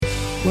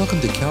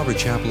Welcome to Calvary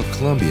Chapel of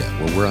Columbia,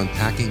 where we're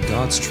unpacking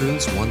God's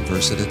truths one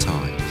verse at a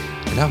time.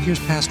 And now here's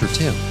Pastor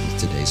Tim with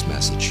today's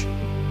message.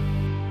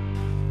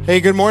 Hey,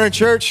 good morning,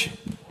 church.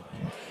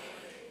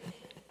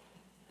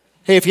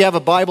 Hey, if you have a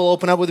Bible,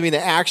 open up with me to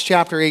Acts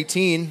chapter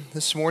 18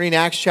 this morning.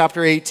 Acts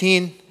chapter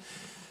 18.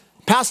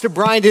 Pastor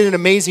Brian did an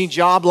amazing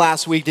job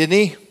last week, didn't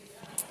he?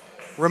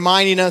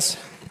 Reminding us.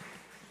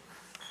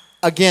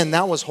 Again,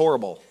 that was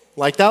horrible.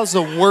 That was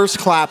the worst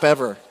clap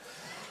ever.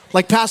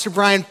 Pastor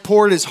Brian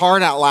poured his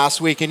heart out last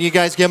week, and you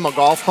guys give him a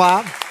golf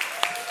clap?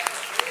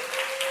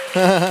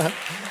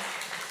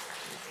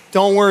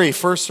 Don't worry,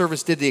 first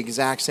service did the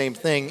exact same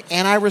thing,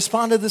 and I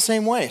responded the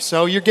same way.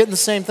 So you're getting the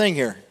same thing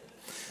here.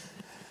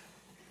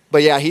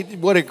 But yeah,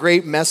 what a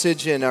great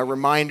message and a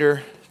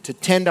reminder to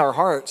tend our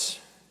hearts,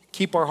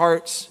 keep our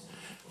hearts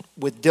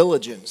with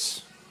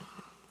diligence.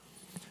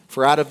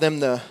 For out of them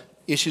the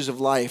issues of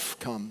life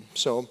come.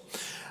 So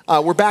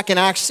we're back in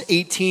Acts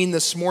 18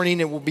 this morning,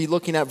 and we'll be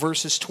looking at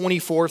verses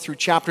 24 through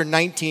chapter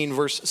 19,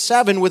 verse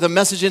 7, with a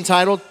message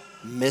entitled,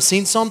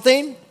 Missing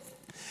Something?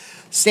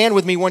 Stand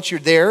with me once you're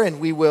there, and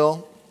we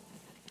will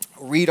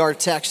read our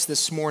text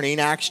this morning,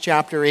 Acts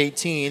chapter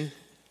 18.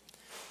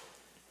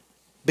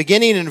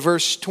 Beginning in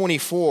verse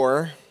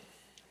 24,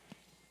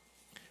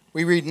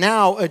 we read,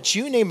 Now a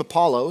Jew named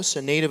Apollos,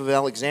 a native of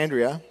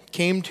Alexandria,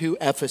 came to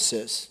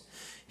Ephesus.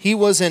 He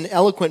was an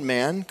eloquent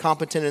man,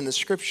 competent in the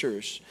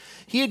scriptures.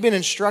 He had been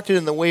instructed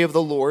in the way of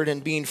the Lord,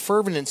 and being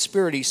fervent in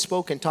spirit, he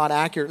spoke and taught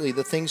accurately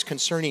the things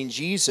concerning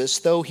Jesus,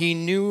 though he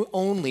knew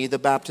only the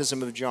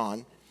baptism of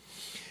John.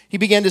 He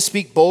began to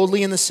speak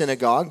boldly in the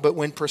synagogue, but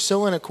when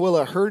Priscilla and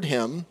Aquila heard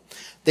him,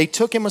 they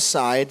took him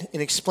aside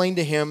and explained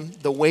to him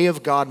the way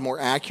of God more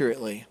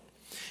accurately.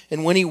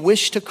 And when he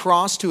wished to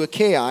cross to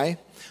Achaia,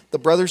 the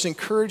brothers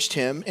encouraged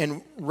him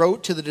and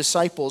wrote to the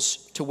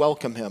disciples to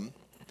welcome him.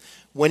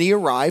 When he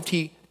arrived,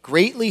 he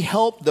greatly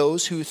helped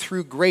those who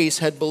through grace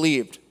had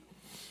believed.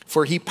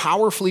 For he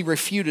powerfully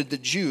refuted the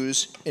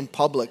Jews in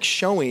public,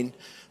 showing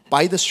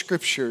by the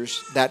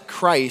scriptures that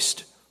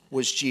Christ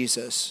was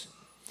Jesus.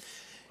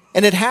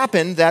 And it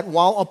happened that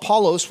while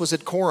Apollos was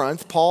at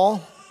Corinth,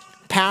 Paul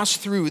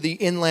passed through the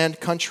inland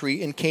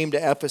country and came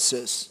to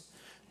Ephesus.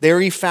 There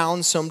he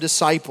found some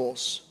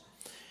disciples.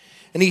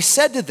 And he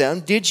said to them,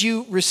 Did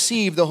you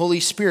receive the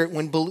Holy Spirit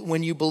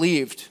when you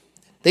believed?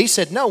 They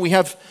said, No, we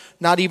have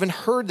not even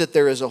heard that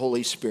there is a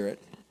Holy Spirit.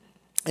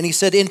 And he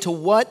said, Into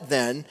what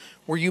then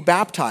were you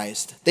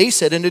baptized? They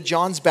said, Into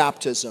John's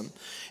baptism.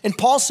 And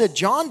Paul said,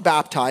 John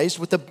baptized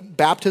with the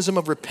baptism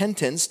of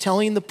repentance,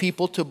 telling the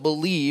people to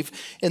believe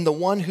in the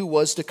one who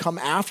was to come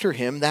after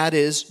him, that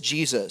is,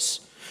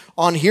 Jesus.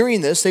 On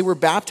hearing this, they were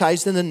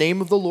baptized in the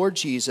name of the Lord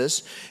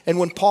Jesus. And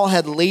when Paul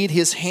had laid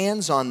his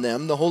hands on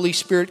them, the Holy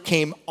Spirit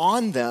came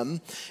on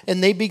them,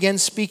 and they began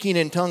speaking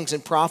in tongues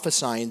and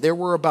prophesying. There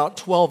were about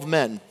 12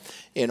 men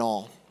in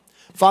all.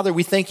 Father,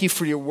 we thank you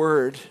for your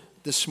word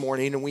this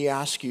morning, and we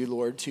ask you,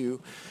 Lord,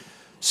 to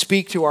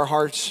speak to our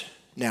hearts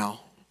now.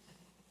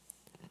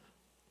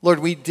 Lord,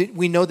 we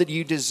know that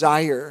you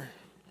desire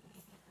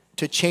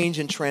to change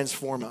and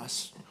transform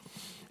us.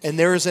 And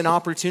there is an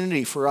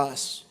opportunity for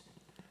us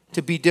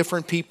to be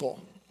different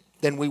people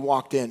than we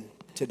walked in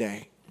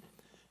today.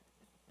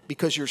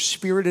 Because your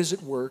Spirit is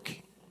at work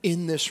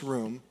in this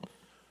room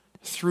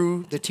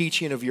through the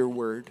teaching of your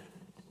word.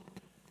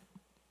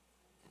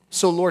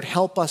 So, Lord,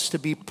 help us to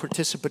be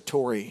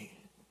participatory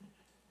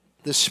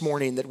this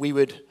morning, that we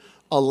would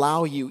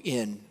allow you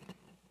in,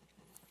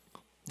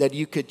 that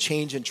you could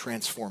change and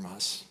transform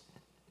us.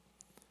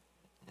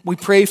 We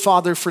pray,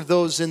 Father, for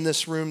those in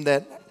this room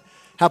that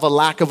have a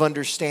lack of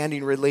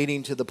understanding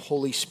relating to the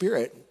Holy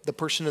Spirit, the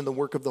person and the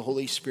work of the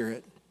Holy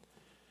Spirit.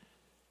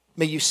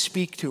 May you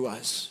speak to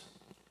us.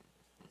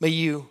 May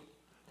you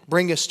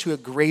bring us to a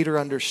greater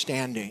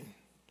understanding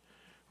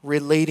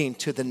relating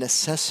to the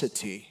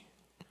necessity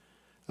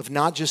of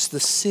not just the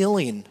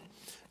sealing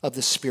of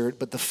the Spirit,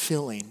 but the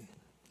filling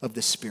of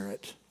the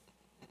Spirit.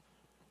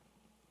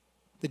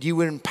 That you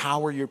would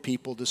empower your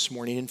people this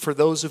morning. And for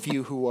those of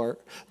you who are,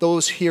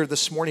 those here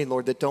this morning,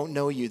 Lord, that don't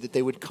know you, that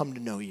they would come to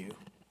know you.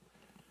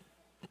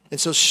 And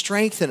so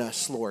strengthen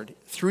us, Lord,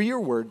 through your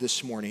word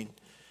this morning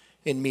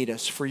and meet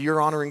us. For your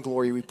honor and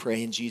glory, we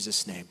pray in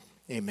Jesus' name.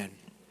 Amen.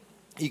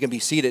 You can be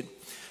seated.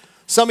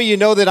 Some of you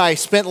know that I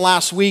spent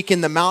last week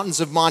in the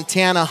mountains of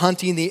Montana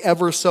hunting the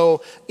ever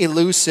so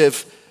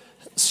elusive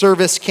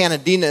Cervus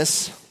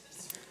canadinus,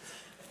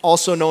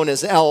 also known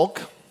as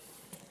elk.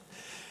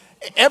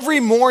 Every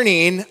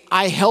morning,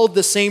 I held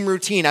the same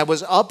routine. I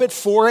was up at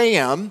 4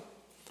 a.m.,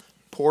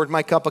 poured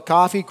my cup of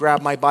coffee,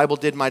 grabbed my Bible,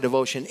 did my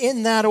devotion.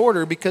 In that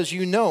order, because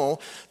you know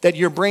that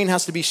your brain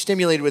has to be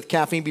stimulated with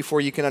caffeine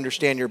before you can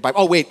understand your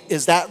Bible. Oh, wait,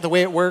 is that the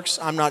way it works?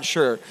 I'm not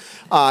sure.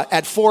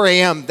 At 4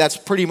 a.m., that's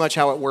pretty much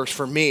how it works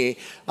for me.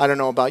 I don't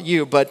know about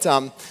you, but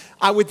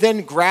I would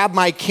then grab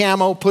my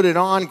camo, put it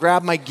on,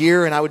 grab my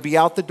gear, and I would be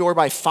out the door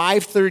by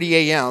 5:30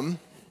 a.m.,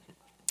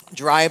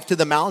 drive to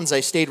the mountains. I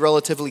stayed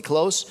relatively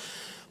close.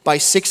 By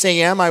 6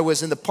 a.m., I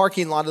was in the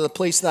parking lot of the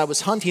place that I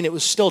was hunting. It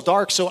was still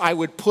dark, so I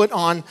would put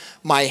on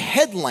my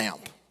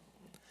headlamp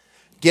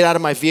get out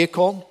of my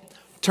vehicle,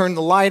 turn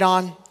the light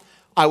on.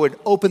 I would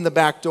open the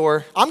back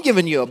door. I'm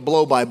giving you a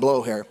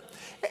blow-by-blow here.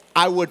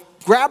 I would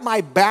grab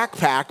my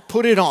backpack,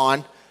 put it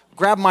on,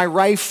 grab my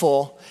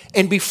rifle,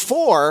 and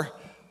before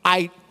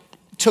I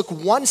took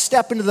one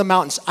step into the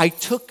mountains, I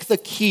took the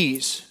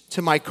keys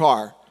to my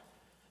car,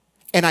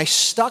 and I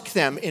stuck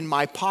them in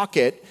my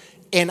pocket,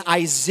 and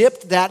I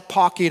zipped that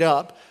pocket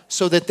up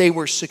so that they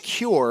were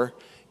secure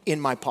in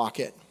my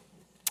pocket.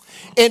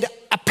 And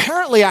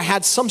apparently I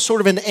had some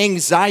sort of an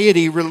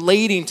anxiety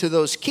relating to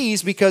those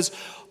keys because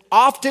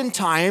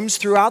oftentimes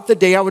throughout the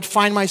day I would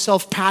find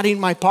myself patting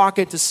my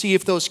pocket to see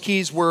if those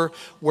keys were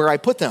where I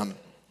put them.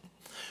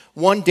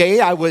 One day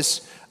I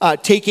was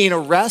taking a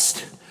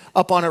rest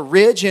up on a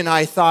ridge and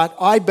I thought,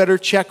 I better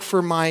check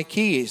for my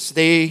keys.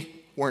 They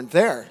weren't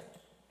there.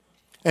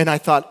 And I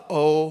thought,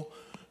 oh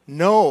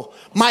no,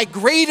 my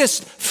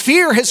greatest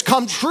fear has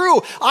come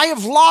true. I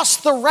have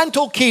lost the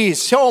rental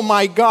keys. Oh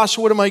my gosh,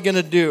 what am I going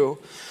to do?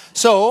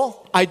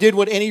 So I did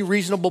what any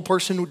reasonable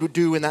person would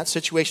do in that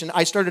situation.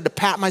 I started to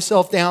pat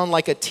myself down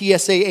like a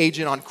TSA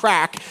agent on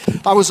crack.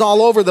 I was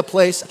all over the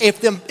place. If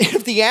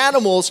the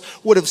animals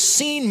would have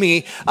seen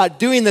me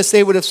doing this,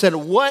 they would have said,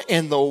 what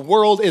in the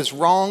world is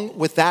wrong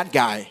with that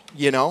guy,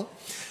 you know?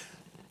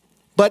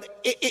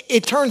 But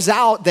it turns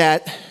out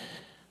that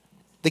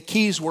the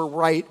keys were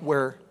right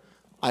where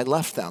I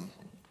left them,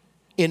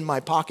 in my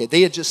pocket.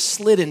 They had just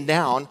slidden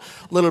down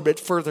a little bit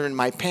further in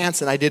my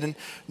pants, and I didn't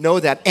know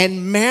that.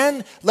 And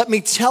man, let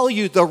me tell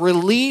you, the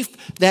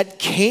relief that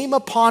came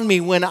upon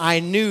me when I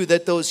knew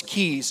that those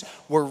keys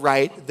were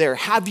right there.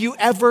 Have you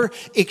ever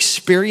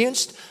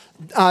experienced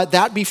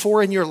that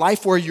before in your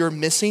life where you're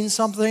missing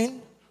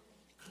something?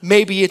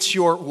 Maybe it's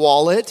your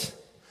wallet.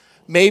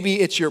 Maybe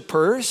it's your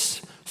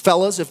purse.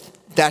 Fellas, if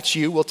that's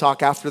you, we'll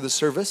talk after the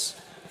service.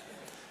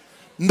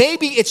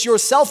 Maybe it's your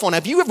cell phone.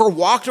 Have you ever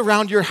walked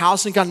around your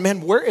house and gone, man,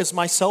 where is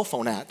my cell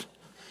phone at?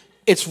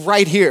 It's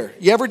right here.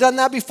 You ever done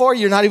that before?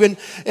 You're not even,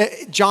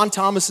 John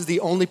Thomas is the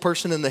only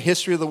person in the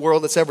history of the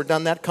world that's ever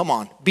done that. Come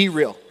on, be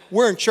real.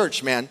 We're in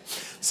church, man.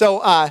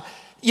 So,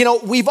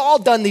 we've all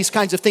done these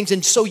kinds of things.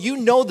 And so you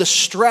know the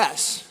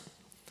stress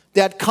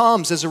that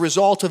comes as a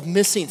result of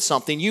missing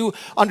something. You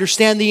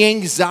understand the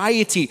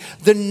anxiety,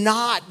 the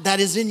knot that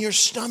is in your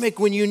stomach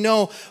when you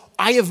know,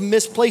 I have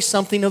misplaced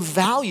something of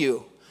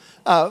value.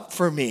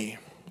 For me,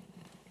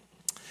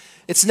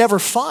 it's never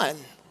fun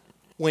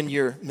when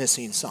you're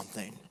missing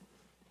something.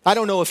 I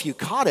don't know if you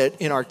caught it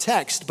in our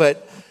text,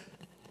 but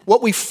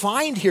what we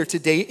find here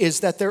today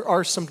is that there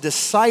are some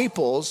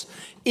disciples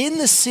in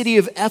the city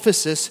of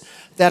Ephesus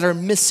that are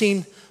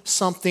missing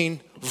something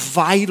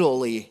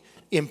vitally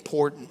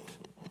important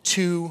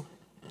to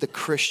the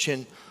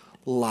Christian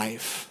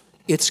life.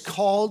 It's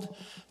called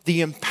the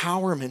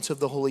empowerment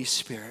of the Holy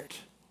Spirit.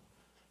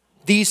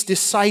 These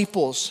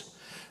disciples,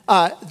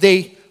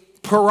 they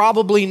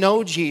probably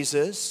know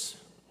Jesus.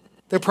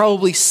 They're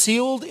probably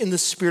sealed in the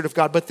Spirit of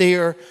God, but they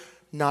are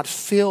not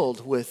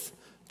filled with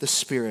the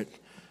Spirit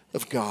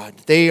of God.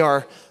 They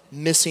are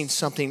missing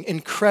something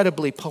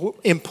incredibly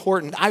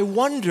important. I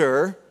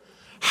wonder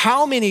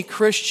how many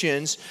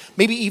Christians,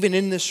 maybe even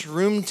in this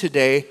room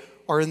today,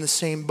 are in the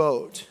same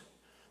boat.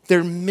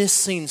 They're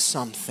missing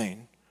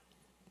something.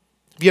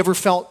 Have you ever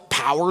felt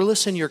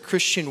powerless in your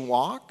Christian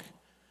walk?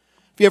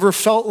 Have you ever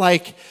felt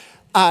like,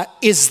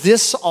 is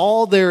this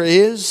all there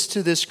is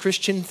to this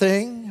Christian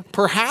thing?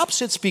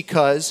 Perhaps it's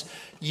because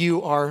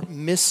you are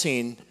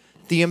missing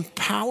the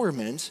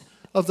empowerment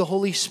of the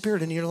Holy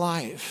Spirit in your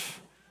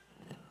life.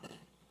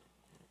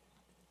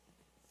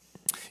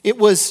 It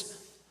was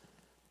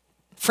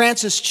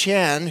Francis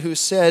Chan who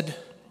said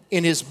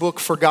in his book,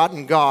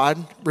 Forgotten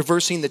God,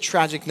 Reversing the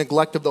Tragic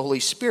Neglect of the Holy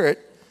Spirit,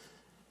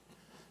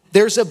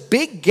 there's a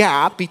big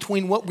gap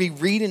between what we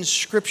read in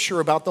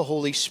Scripture about the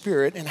Holy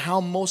Spirit and how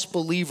most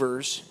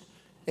believers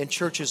and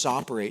churches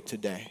operate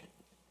today.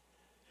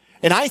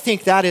 And I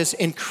think that is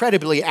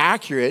incredibly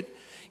accurate,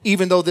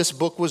 even though this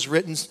book was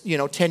written,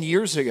 10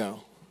 years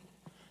ago.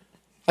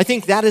 I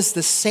think that is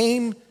the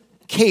same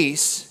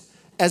case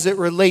as it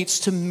relates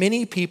to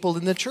many people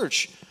in the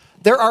church.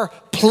 There are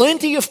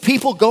plenty of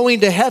people going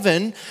to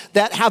heaven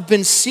that have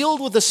been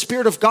sealed with the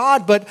Spirit of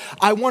God, but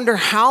I wonder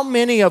how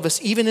many of us,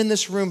 even in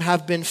this room,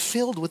 have been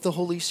filled with the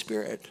Holy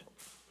Spirit,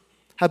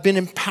 have been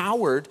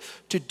empowered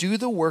to do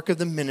the work of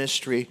the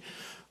ministry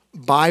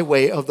by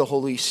way of the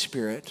Holy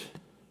Spirit.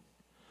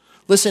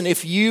 Listen,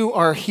 if you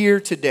are here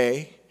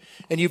today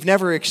and you've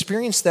never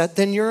experienced that,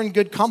 then you're in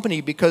good company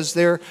because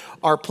there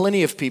are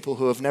plenty of people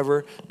who have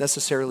never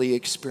necessarily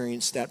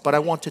experienced that. But I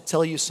want to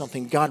tell you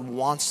something. God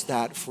wants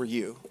that for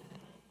you.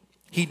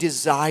 He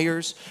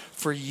desires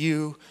for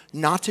you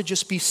not to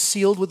just be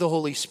sealed with the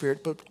Holy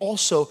Spirit, but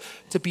also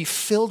to be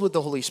filled with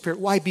the Holy Spirit.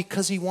 Why?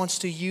 Because He wants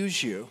to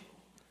use you.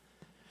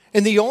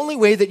 And the only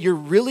way that you're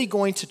really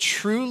going to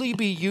truly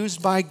be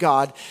used by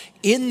God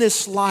in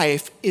this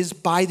life is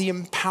by the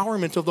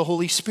empowerment of the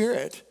Holy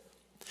Spirit.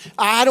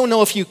 I don't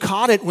know if you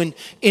caught it when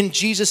in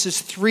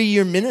Jesus'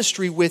 3-year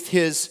ministry with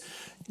His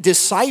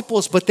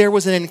disciples, but there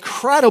was an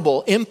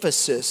incredible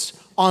emphasis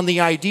on the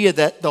idea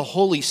that the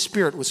Holy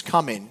Spirit was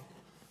coming.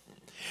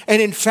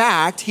 And in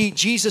fact,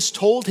 Jesus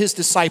told his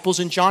disciples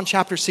in John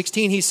chapter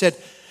 16, he said,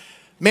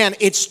 man,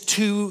 it's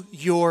to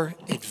your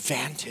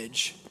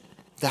advantage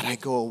that I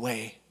go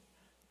away.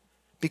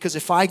 Because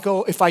if I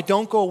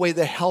don't go away,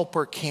 the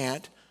helper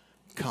can't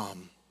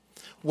come.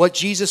 What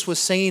Jesus was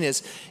saying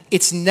is,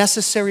 it's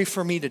necessary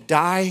for me to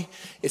die.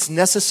 It's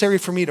necessary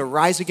for me to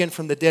rise again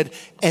from the dead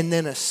and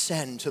then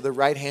ascend to the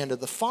right hand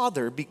of the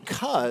Father,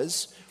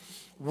 because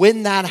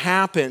when that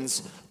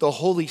happens, the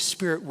Holy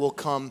Spirit will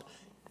come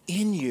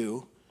in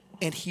you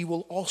and he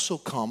will also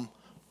come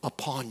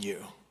upon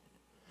you.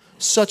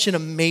 Such an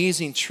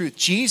amazing truth.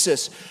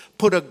 Jesus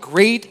put a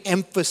great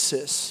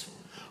emphasis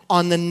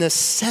on the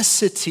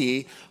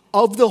necessity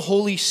of the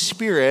Holy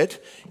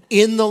Spirit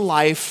in the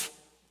life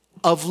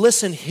of,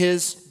 listen,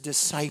 his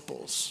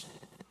disciples.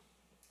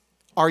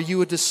 Are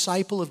you a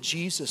disciple of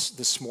Jesus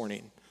this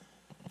morning?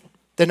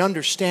 Then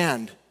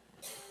understand,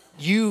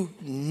 you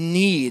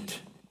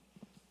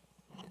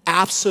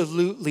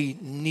absolutely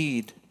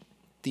need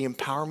the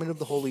empowerment of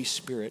the Holy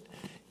Spirit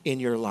in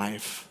your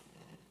life.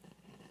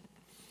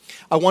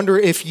 I wonder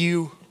if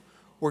you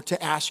were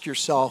to ask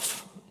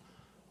yourself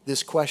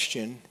this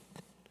question: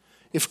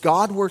 if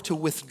God were to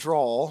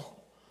withdraw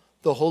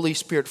the Holy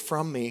Spirit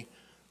from me,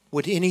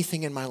 would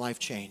anything in my life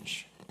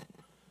change?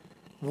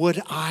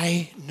 Would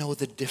I know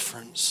the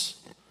difference?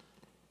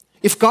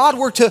 If God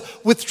were to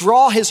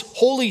withdraw his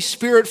Holy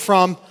Spirit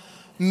from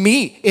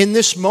me in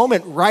this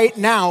moment right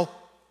now,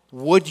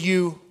 would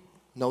you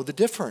know the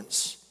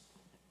difference?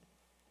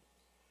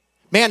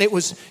 Man, it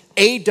was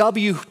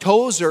A.W.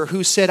 Tozer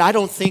who said, I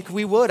don't think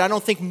we would. I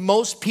don't think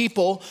most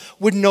people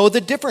would know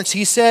the difference.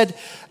 He said,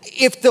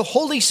 if the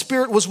Holy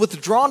Spirit was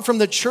withdrawn from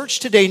the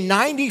church today,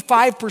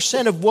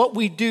 95% of what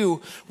we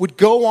do would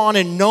go on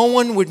and no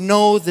one would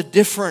know the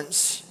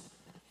difference.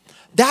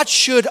 That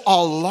should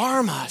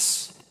alarm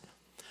us.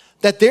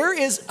 That there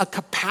is a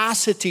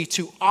capacity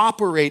to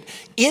operate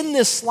in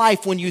this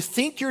life when you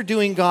think you're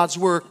doing God's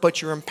work,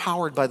 but you're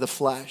empowered by the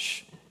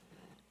flesh.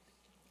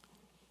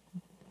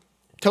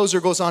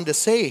 Tozer goes on to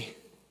say,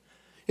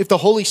 if the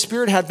Holy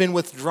Spirit had been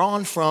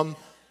withdrawn from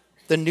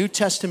the New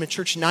Testament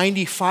church,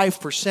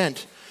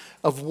 95%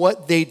 of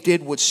what they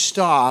did would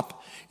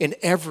stop and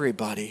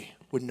everybody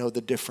would know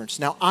the difference.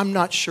 Now, I'm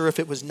not sure if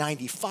it was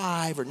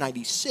 95 or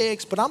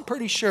 96, but I'm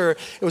pretty sure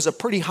it was a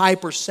pretty high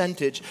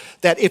percentage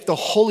that if the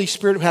Holy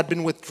Spirit had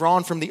been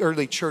withdrawn from the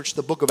early church,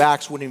 the book of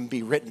Acts wouldn't even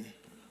be written.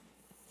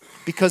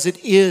 Because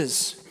it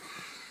is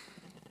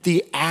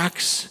the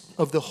acts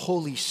of the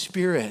Holy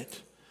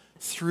Spirit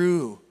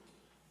through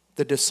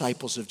the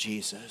disciples of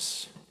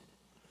Jesus.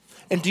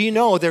 And do you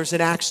know there's in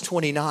Acts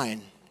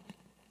 29,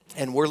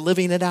 and we're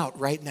living it out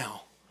right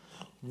now.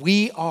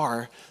 We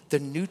are the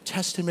New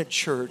Testament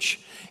church,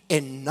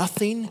 and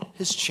nothing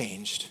has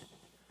changed.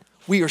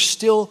 We are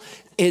still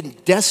in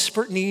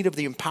desperate need of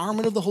the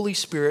empowerment of the Holy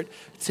Spirit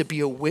to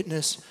be a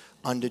witness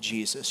unto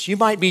Jesus. You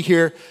might be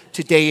here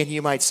today and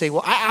you might say,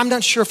 well, I'm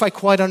not sure if I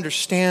quite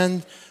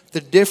understand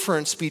the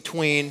difference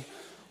between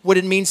what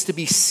it means to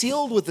be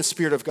sealed with the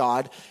Spirit of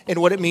God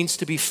and what it means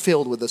to be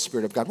filled with the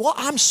Spirit of God. Well,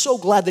 I'm so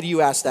glad that you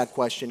asked that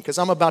question, because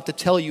I'm about to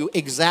tell you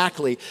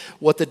exactly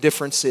what the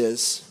difference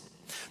is.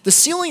 The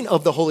sealing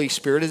of the Holy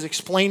Spirit is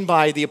explained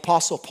by the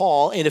Apostle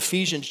Paul in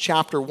Ephesians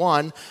chapter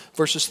 1,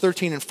 verses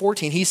 13 and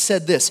 14. He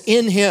said this,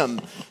 in him,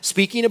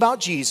 speaking about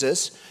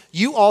Jesus,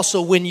 you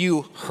also, when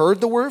you heard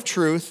the word of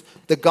truth,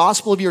 the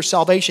gospel of your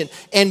salvation,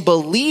 and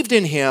believed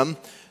in him,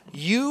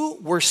 you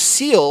were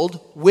sealed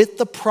with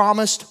the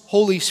promised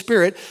Holy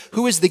Spirit,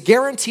 who is the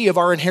guarantee of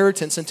our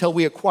inheritance until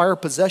we acquire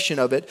possession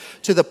of it,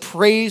 to the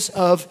praise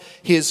of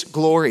his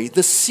glory.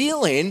 The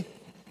sealing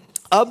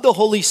of the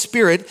Holy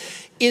Spirit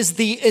is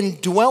the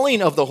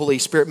indwelling of the Holy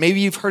Spirit. Maybe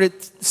you've heard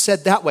it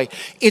said that way.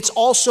 It's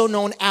also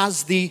known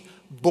as the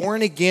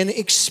born-again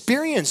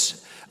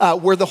experience,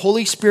 where the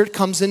Holy Spirit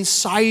comes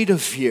inside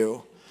of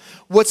you.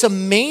 What's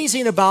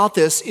amazing about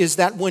this is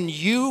that when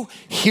you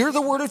hear the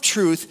word of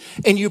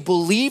truth and you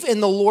believe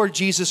in the Lord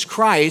Jesus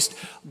Christ,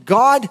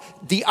 God,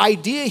 the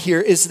idea here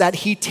is that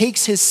he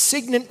takes his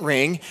signet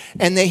ring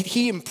and that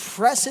he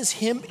impresses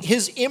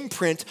his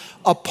imprint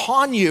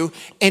upon you,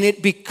 and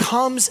it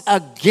becomes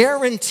a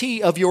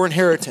guarantee of your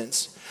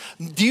inheritance.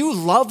 Do you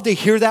love to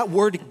hear that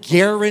word,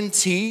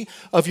 guarantee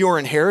of your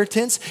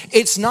inheritance?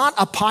 It's not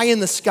a pie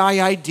in the sky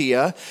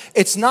idea.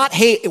 It's not,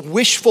 hey,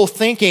 wishful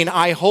thinking,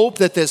 I hope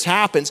that this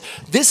happens.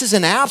 This is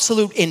an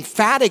absolute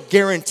emphatic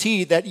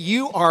guarantee that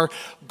you are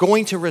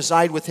going to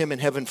reside with him in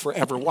heaven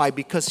forever. Why?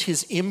 Because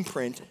his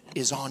imprint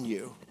is on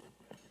you.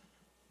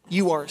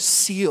 You are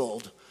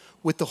sealed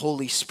with the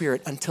Holy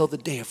Spirit until the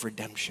day of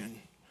redemption.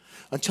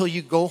 Until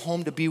you go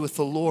home to be with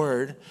the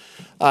Lord,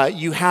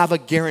 you have a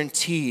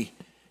guarantee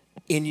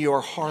in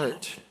your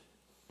heart,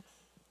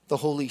 the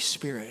Holy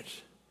Spirit.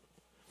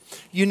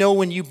 You know,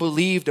 when you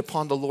believed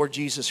upon the Lord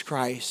Jesus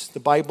Christ, the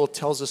Bible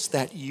tells us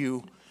that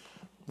you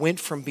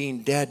went from being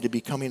dead to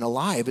becoming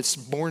alive. It's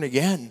born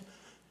again.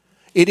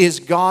 It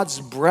is God's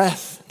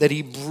breath that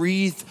he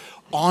breathed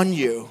on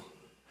you.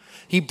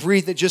 He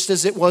breathed it just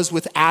as it was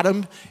with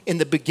Adam in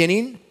the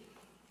beginning,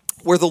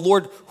 where the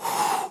Lord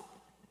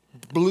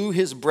blew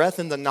his breath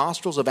in the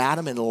nostrils of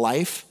Adam and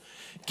life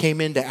came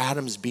into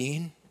Adam's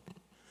being.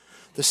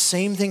 The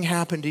same thing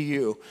happened to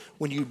you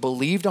when you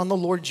believed on the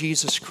Lord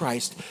Jesus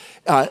Christ.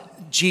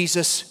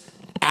 Jesus,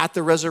 at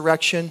the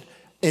resurrection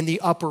in the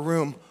upper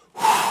room,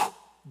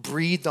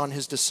 breathed on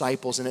his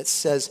disciples, and it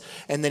says,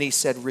 and then he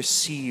said,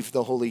 receive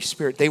the Holy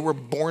Spirit. They were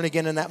born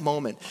again in that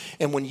moment.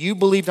 And when you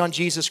believed on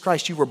Jesus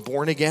Christ, you were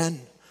born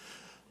again.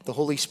 The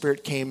Holy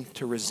Spirit came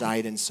to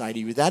reside inside of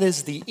you. That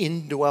is the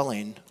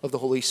indwelling of the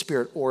Holy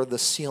Spirit, or the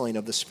sealing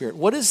of the Spirit.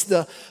 What is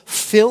the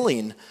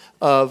filling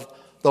of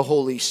the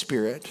Holy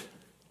Spirit?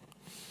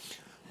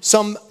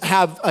 Some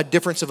have a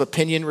difference of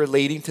opinion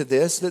relating to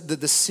this.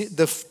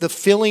 The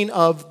filling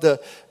of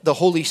the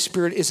Holy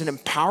Spirit is an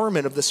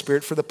empowerment of the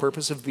Spirit for the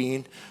purpose of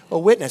being a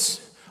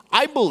witness.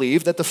 I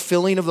believe that the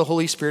filling of the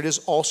Holy Spirit is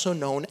also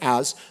known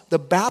as the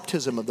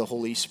baptism of the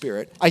Holy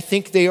Spirit. I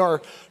think they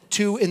are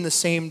two in the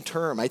same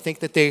term. I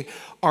think that they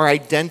are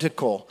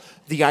identical.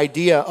 The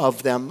idea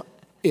of them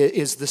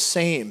is the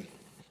same.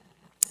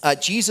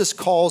 Jesus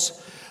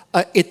calls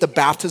it the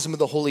baptism of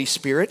the Holy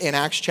Spirit in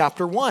Acts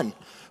chapter 1.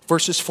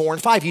 Verses 4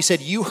 and 5, he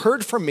said, you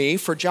heard from me,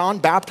 for John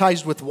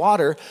baptized with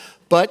water,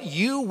 but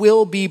you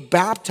will be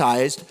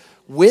baptized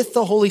with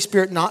the Holy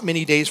Spirit not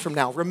many days from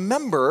now.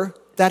 Remember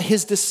that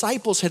his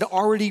disciples had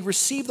already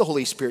received the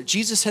Holy Spirit.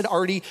 Jesus had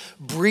already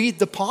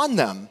breathed upon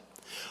them.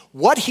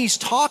 What he's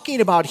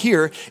talking about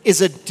here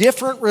is a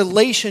different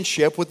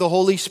relationship with the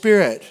Holy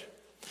Spirit.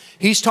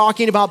 He's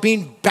talking about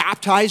being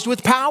baptized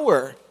with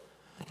power,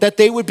 that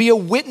they would be a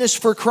witness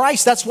for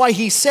Christ. That's why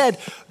he said,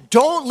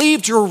 don't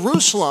leave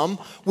Jerusalem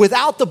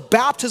without the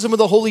baptism of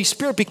the Holy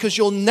Spirit, because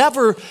you'll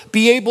never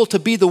be able to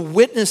be the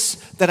witness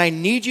that I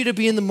need you to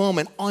be in the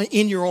moment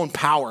in your own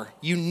power.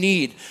 You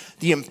need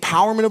the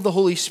empowerment of the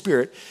Holy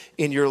Spirit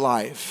in your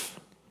life.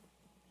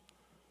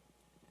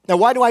 Now,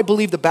 why do I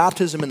believe the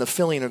baptism and the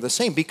filling are the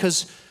same?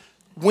 Because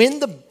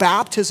when the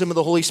baptism of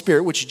the Holy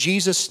Spirit, which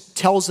Jesus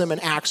tells them in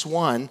Acts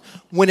 1,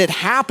 when it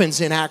happens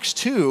in Acts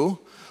 2,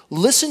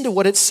 listen to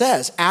what it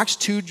says. Acts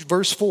 2,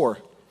 verse 4.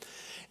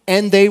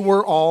 And they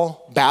were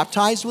all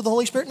baptized with the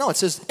Holy Spirit? No, it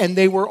says, and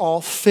they were all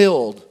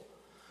filled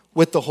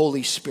with the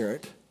Holy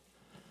Spirit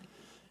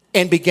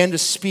and began to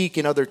speak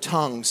in other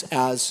tongues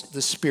as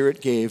the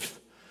Spirit gave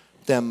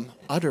them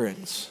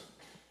utterance.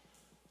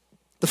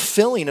 The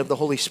filling of the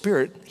Holy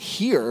Spirit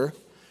here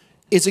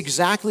is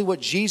exactly what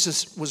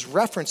Jesus was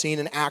referencing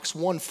in Acts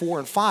 1, 4,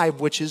 and 5,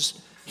 which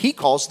is, he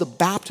calls the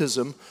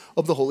baptism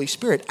of the Holy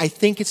Spirit. I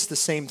think it's the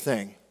same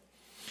thing.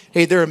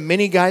 Hey, there are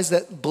many guys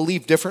that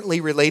believe differently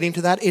relating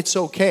to that. It's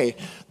okay.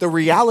 The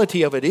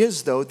reality of it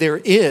is, though,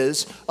 there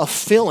is a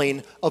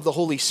filling of the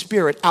Holy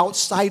Spirit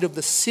outside of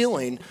the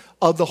sealing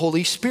of the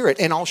Holy Spirit.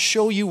 And I'll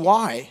show you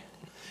why.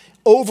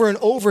 Over and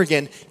over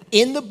again,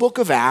 in the book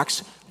of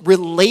Acts,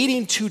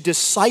 relating to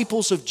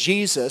disciples of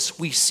Jesus,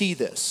 we see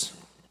this.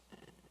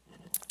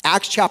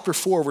 Acts chapter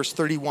 4, verse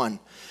 31.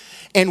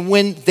 And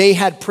when they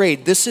had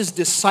prayed, this is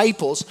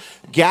disciples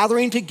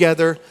gathering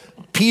together.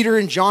 Peter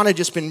and John had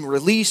just been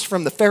released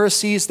from the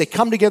Pharisees. They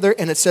come together,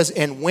 and it says,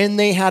 and when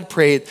they had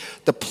prayed,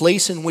 the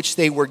place in which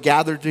they were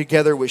gathered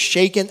together was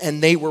shaken,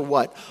 and they were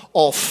what?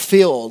 All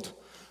filled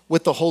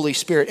with the Holy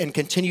Spirit, and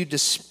continued to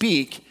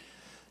speak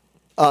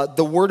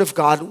the word of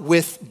God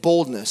with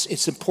boldness.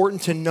 It's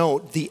important to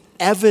note the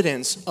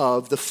evidence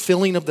of the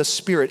filling of the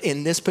Spirit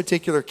in this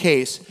particular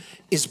case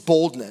is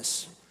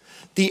boldness.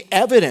 The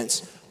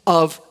evidence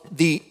of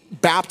the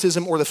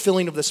baptism or the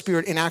filling of the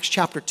Spirit in Acts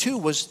chapter 2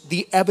 was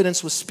the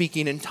evidence was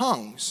speaking in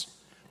tongues,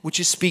 which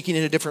is speaking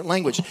in a different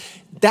language.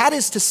 That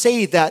is to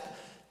say that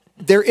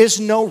there is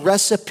no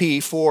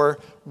recipe for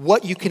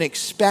what you can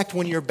expect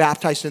when you're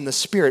baptized in the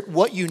Spirit.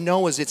 What you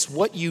know is it's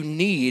what you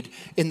need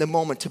in the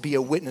moment to be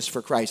a witness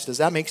for Christ. Does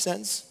that make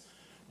sense?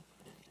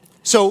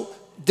 So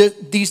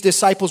these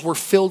disciples were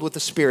filled with the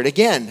Spirit.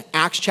 Again,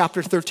 Acts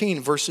chapter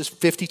 13, verses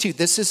 52.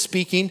 This is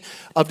speaking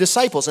of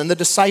disciples. And the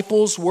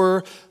disciples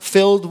were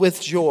filled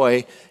with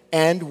joy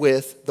and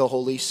with the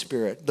Holy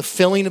Spirit. The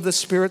filling of the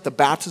Spirit, the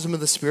baptism of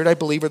the Spirit, I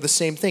believe are the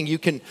same thing. You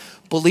can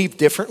believe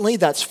differently.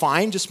 That's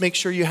fine. Just make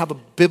sure you have a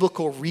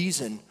biblical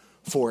reason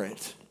for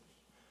it.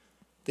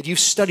 That you've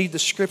studied the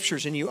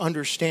scriptures and you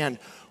understand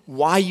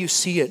why you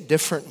see it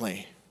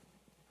differently.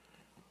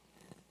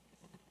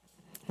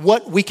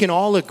 What we can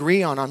all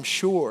agree on, I'm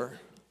sure,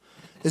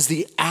 is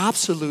the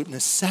absolute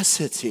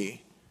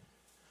necessity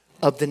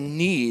of the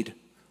need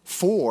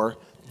for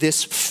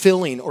this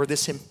filling or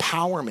this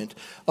empowerment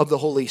of the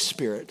Holy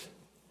Spirit.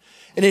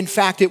 And in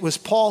fact, it was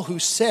Paul who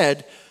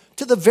said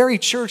to the very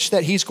church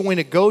that he's going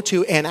to go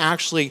to, and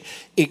actually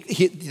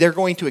they're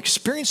going to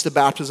experience the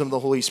baptism of the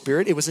Holy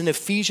Spirit. It was in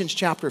Ephesians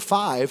chapter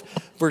 5,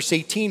 verse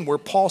 18, where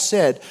Paul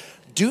said,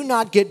 do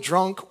not get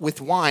drunk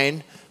with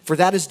wine, for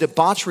that is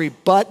debauchery,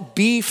 but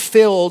be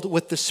filled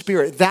with the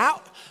Spirit.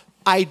 That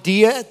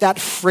idea, that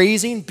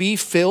phrasing, be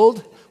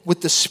filled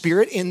with the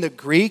Spirit in the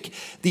Greek,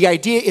 the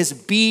idea is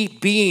be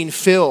being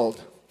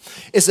filled.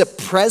 is a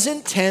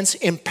present tense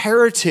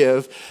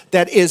imperative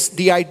that is,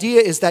 the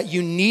idea is that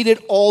you need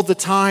it all the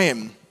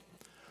time.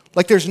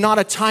 Like there's not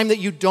a time that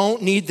you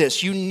don't need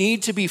this. You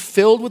need to be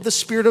filled with the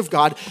Spirit of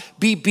God,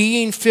 be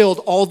being filled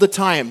all the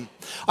time.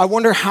 I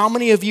wonder how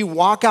many of you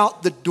walk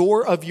out the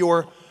door of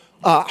your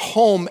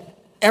home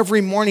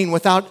every morning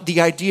without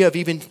the idea of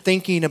even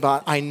thinking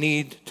about, I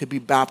need to be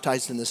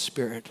baptized in the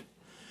Spirit.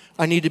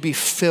 I need to be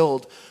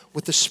filled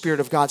with the Spirit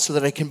of God so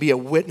that I can be a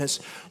witness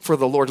for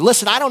the Lord.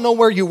 Listen, I don't know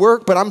where you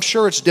work, but I'm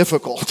sure it's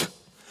difficult.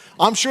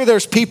 I'm sure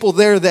there's people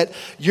there that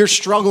you're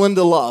struggling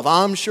to love.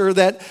 I'm sure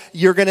that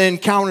you're going to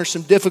encounter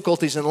some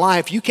difficulties in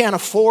life. You can't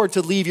afford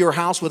to leave your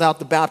house without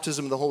the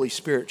baptism of the Holy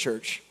Spirit,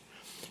 church.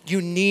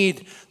 You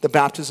need the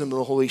baptism of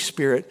the Holy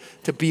Spirit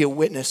to be a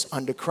witness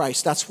unto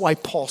Christ. That's why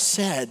Paul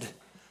said,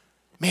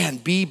 man,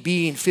 be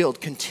being filled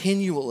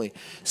continually.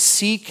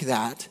 Seek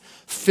that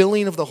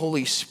filling of the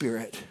Holy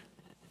Spirit.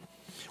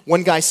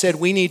 One guy said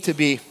we need to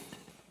be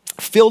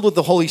filled with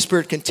the Holy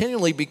Spirit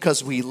continually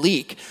because we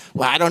leak.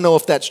 Well, I don't know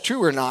if that's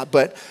true or not,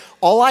 but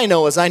all I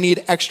know is I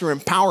need extra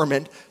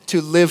empowerment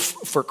to live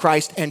for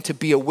Christ and to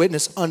be a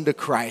witness unto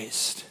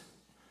Christ.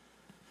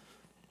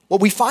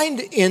 What we find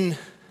in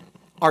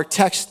our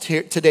text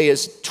here today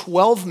is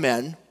 12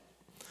 men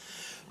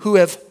who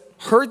have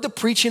heard the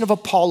preaching of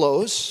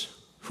Apollos,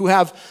 who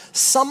have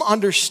some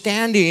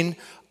understanding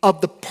of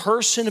the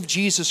person of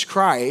Jesus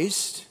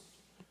Christ,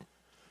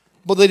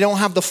 but they don't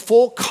have the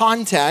full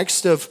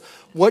context of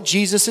what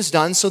Jesus has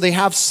done, so they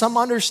have some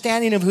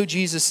understanding of who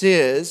Jesus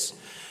is,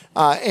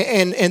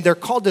 and they're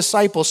called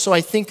disciples, so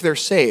I think they're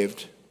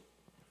saved.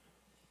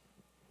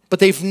 But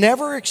they've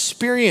never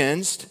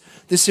experienced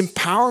this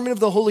empowerment of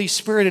the Holy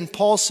Spirit, and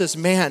Paul says,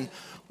 man,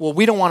 well,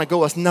 we don't want to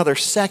go another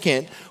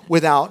second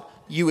without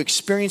you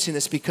experiencing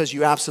this because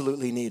you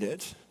absolutely need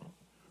it.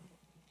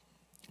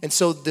 And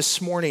so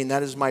this morning,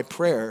 that is my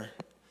prayer,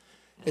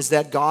 is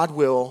that God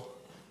will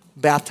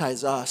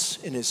baptize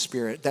us in His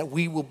Spirit, that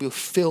we will be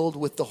filled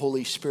with the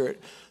Holy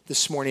Spirit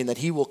this morning, that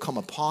He will come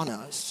upon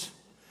us,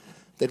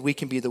 that we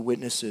can be the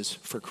witnesses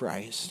for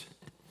Christ.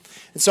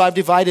 And so I've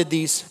divided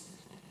these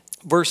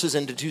verses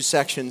into two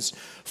sections.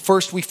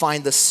 First, we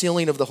find the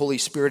sealing of the Holy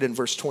Spirit in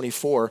verse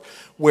 24,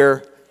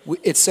 where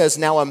it says,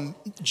 now a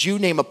Jew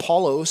named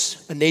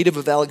Apollos, a native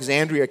of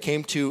Alexandria,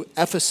 came to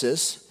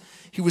Ephesus.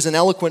 He was an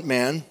eloquent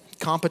man,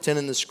 competent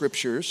in the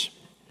Scriptures.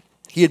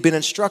 He had been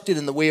instructed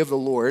in the way of the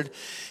Lord,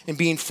 and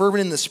being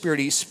fervent in the Spirit,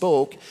 he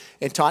spoke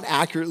and taught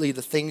accurately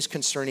the things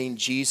concerning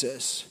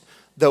Jesus,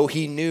 though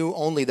he knew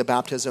only the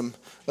baptism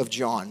of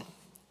John.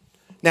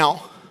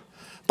 Now,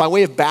 by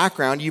way of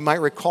background, you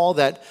might recall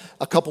that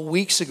a couple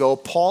weeks ago,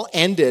 Paul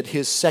ended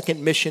his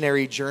second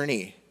missionary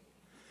journey.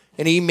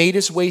 And he made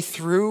his way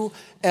through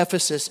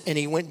Ephesus, and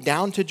he went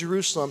down to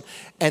Jerusalem,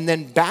 and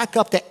then back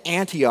up to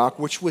Antioch,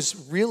 which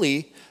was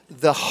really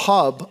the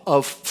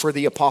hub for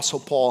the Apostle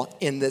Paul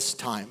in this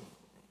time.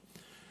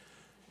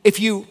 If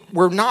you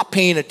were not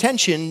paying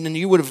attention, then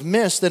you would have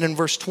missed that in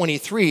verse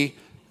 23,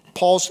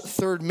 Paul's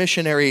third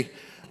missionary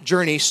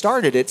journey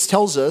started. It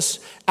tells us,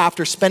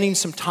 after spending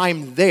some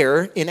time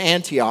there in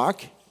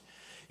Antioch,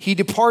 he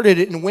departed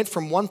and went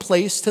from one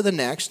place to the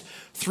next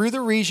through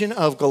the region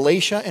of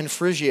Galatia and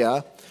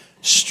Phrygia,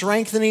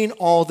 strengthening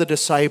all the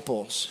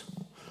disciples.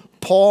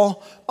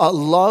 Paul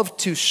loved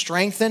to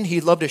strengthen.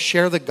 He loved to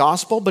share the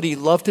gospel, but he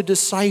loved to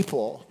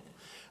disciple.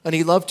 And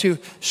he loved to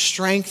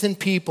strengthen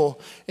people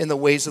in the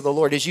ways of the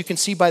Lord. As you can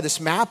see by this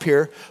map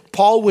here,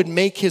 Paul would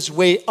make his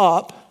way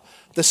up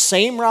the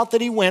same route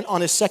that he went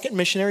on his second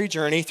missionary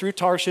journey through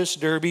Tarshish,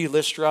 Derbe,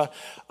 Lystra,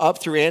 up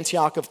through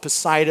Antioch of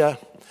Pisidia.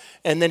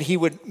 And then he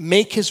would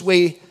make his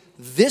way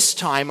this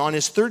time on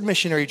his third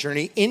missionary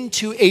journey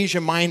into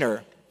Asia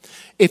Minor.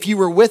 If you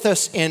were with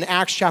us in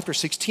Acts chapter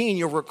 16,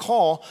 you'll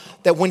recall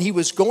that when he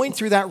was going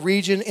through that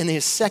region in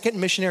his second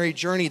missionary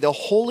journey, the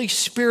Holy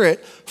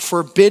Spirit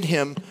forbid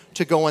him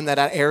to go in that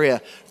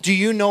area. Do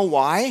you know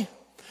why?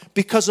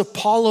 Because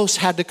Apollos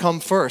had to come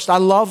first. I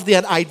love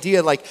that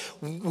idea. Like,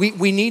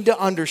 we need to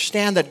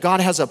understand that God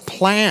has a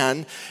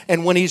plan,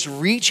 and when He's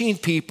reaching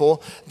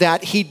people,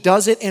 that He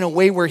does it in a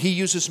way where He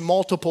uses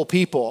multiple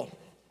people.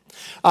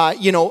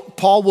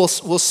 Paul will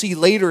see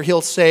later,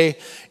 he'll say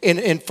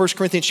in 1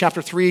 Corinthians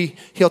chapter 3,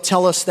 he'll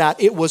tell us that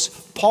it was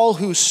Paul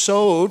who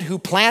sowed, who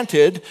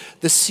planted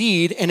the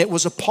seed, and it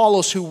was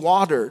Apollos who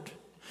watered.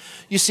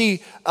 You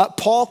see,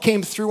 Paul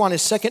came through on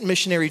his second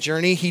missionary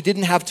journey. He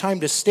didn't have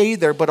time to stay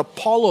there, but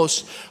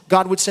Apollos,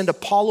 God would send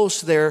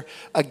Apollos there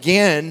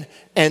again,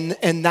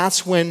 and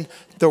that's when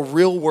the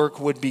real work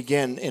would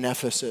begin in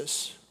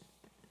Ephesus.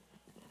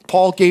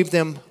 Paul gave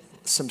them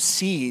some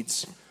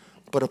seeds,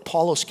 but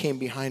Apollos came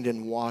behind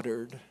and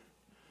watered.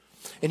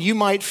 And you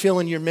might feel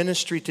in your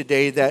ministry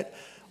today that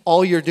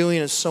all you're doing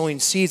is sowing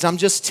seeds. I'm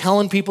just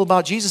telling people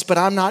about Jesus, but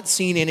I'm not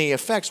seeing any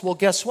effects. Well,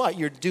 guess what?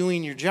 You're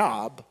doing your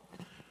job.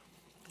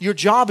 Your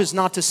job is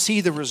not to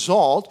see the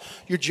result.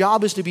 Your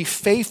job is to be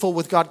faithful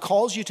with what God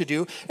calls you to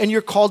do, and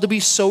you're called to be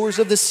sowers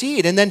of the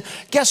seed. And then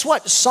guess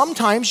what?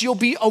 Sometimes you'll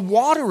be a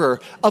waterer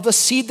of a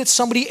seed that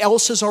somebody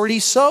else has already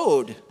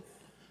sowed.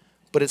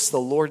 but it's the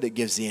Lord that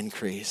gives the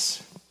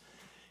increase.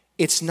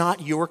 It's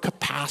not your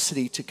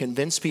capacity to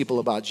convince people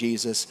about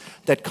Jesus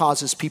that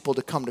causes people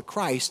to come to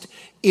Christ.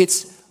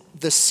 It's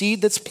the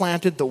seed that's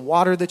planted, the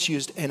water that's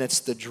used, and it's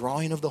the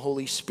drawing of the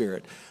Holy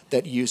Spirit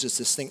that uses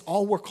this thing.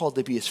 All we're called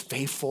to be is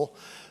faithful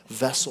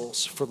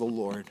vessels for the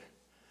Lord.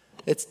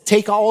 It's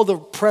take all the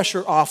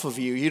pressure off of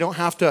you. You don't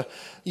have to,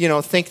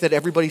 think that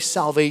everybody's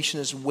salvation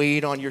is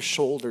weighed on your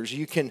shoulders.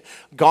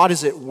 God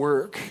is at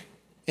work,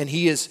 and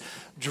he is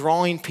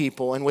drawing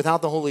people, and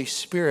without the Holy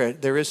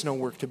Spirit, there is no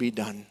work to be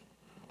done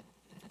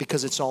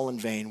because it's all in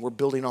vain. We're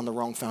building on the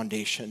wrong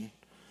foundation.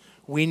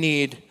 We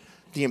need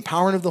the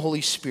empowerment of the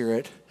Holy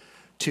Spirit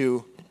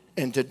to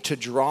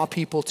draw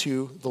people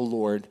to the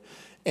Lord,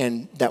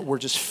 and that we're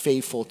just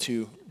faithful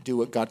to do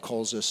what God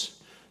calls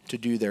us to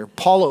do there.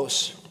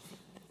 Apollos,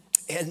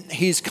 and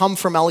he's come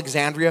from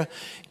Alexandria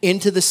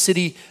into the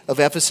city of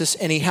Ephesus,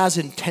 and he has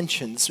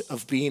intentions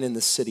of being in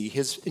the city.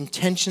 His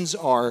intentions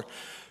are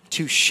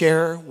to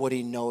share what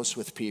he knows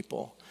with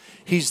people.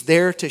 He's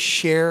there to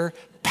share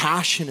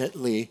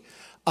passionately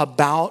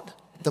about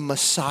the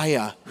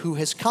Messiah who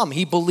has come.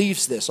 He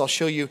believes this. I'll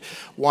show you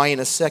why in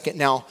a second.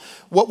 Now,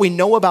 what we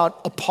know about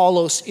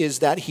Apollos is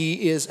that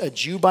he is a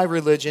Jew by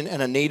religion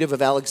and a native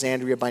of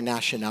Alexandria by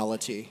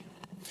nationality.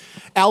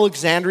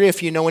 Alexandria,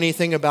 if you know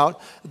anything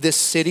about this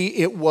city,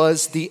 it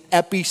was the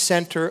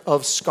epicenter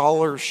of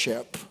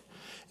scholarship.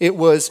 It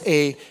was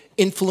a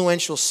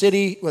influential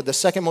city, the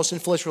second most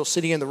influential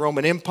city in the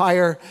Roman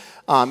Empire.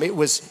 It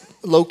was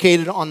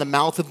located on the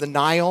mouth of the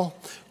Nile,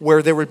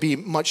 where there would be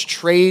much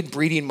trade,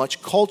 breeding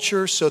much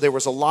culture. So there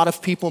was a lot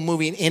of people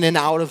moving in and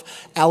out of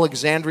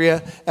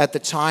Alexandria at the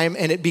time,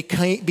 and it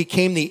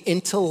became the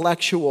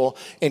intellectual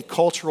and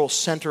cultural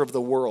center of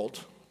the world.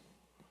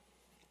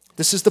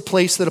 This is the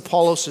place that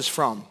Apollos is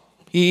from.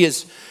 He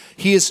is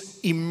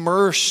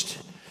immersed,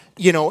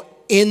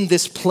 in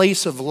this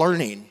place of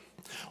learning.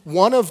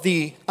 One of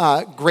the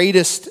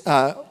greatest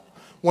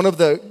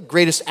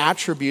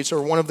attributes,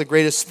 or one of the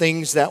greatest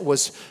things that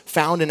was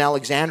found in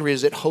Alexandria,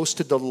 is it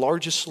hosted the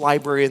largest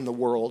library in the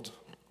world.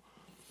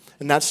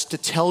 And that's to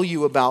tell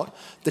you about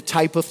the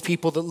type of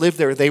people that lived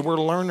there. They were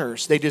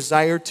learners. They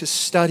desired to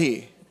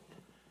study.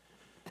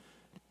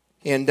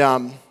 And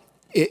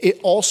it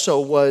also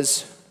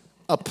was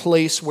a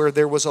place where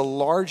there was a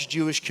large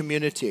Jewish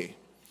community.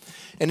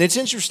 And it's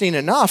interesting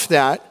enough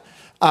that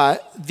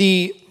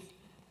the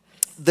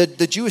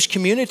Jewish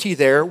community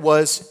there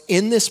was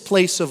in this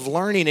place of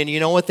learning, and you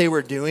know what they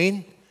were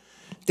doing?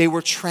 They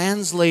were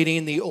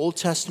translating the Old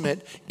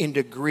Testament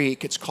into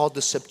Greek. It's called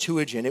the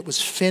Septuagint. It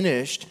was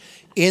finished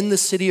in the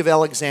city of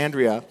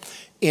Alexandria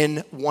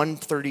in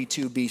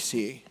 132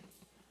 BC.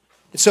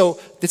 So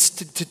this,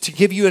 to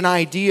give you an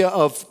idea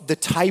of the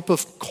type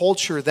of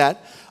culture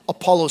that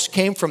Apollos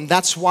came from,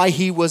 that's why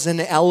he was an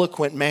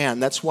eloquent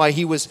man. That's why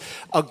he was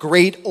a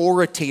great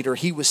orator.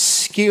 He was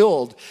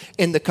skilled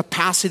in the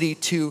capacity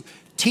to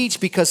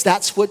teach, because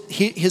that's what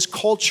his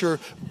culture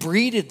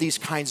breeded these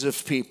kinds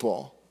of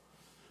people.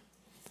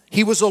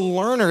 He was a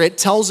learner. It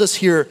tells us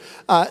here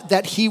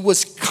that he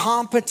was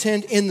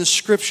competent in the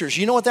scriptures.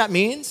 You know what that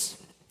means?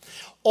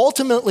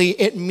 Ultimately,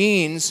 it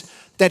means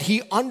that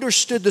he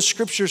understood the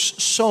scriptures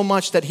so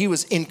much that he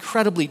was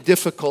incredibly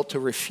difficult to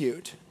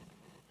refute.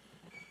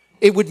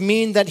 It would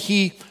mean that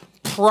he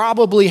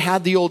probably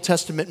had the Old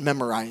Testament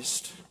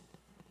memorized.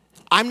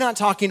 I'm not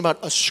talking about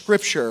a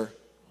scripture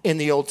in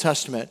the Old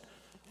Testament.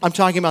 I'm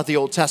talking about the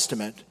Old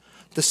Testament,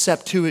 the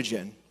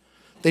Septuagint,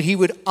 that he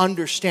would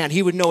understand.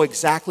 He would know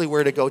exactly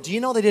where to go. Do you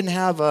know they didn't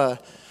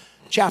have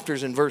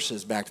chapters and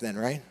verses back then,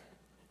 right?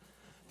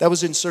 That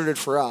was inserted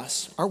for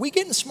us. Are we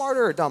getting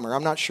smarter or dumber?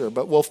 I'm not sure,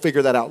 but we'll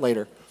figure that out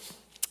later.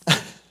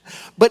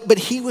 But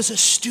he was a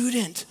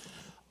student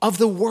of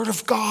the Word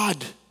of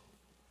God.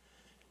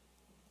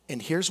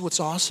 And here's what's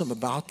awesome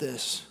about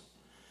this,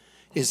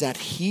 is that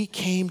he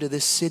came to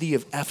this city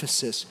of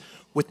Ephesus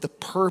with the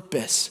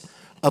purpose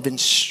of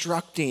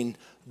instructing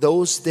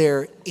those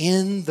there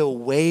in the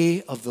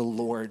way of the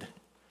Lord.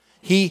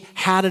 He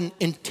had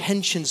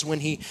intentions when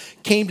he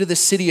came to the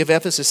city of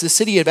Ephesus. The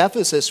city of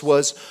Ephesus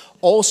was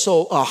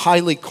also a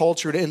highly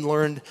cultured and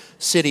learned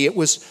city. It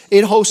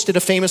hosted a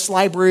famous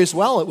library as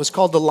well. It was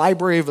called the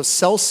Library of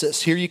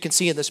Celsus. Here you can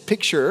see in this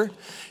picture,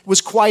 it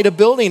was quite a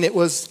building. It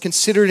was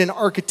considered an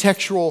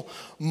architectural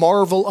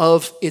marvel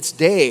of its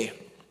day.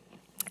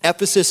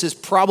 Ephesus is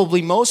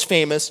probably most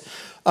famous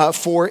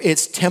for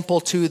its temple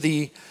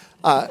to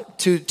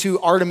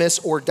Artemis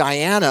or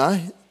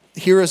Diana.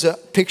 Here is a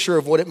picture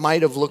of what it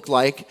might have looked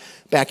like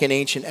back in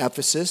ancient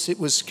Ephesus. It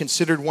was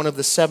considered one of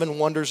the 7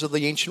 wonders of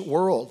the ancient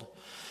world.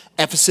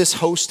 Ephesus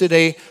hosted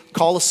a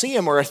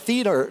Colosseum, or a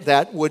theater,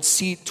 that would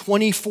seat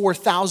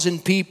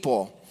 24,000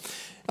 people.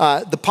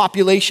 The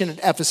population at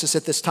Ephesus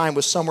at this time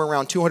was somewhere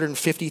around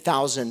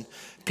 250,000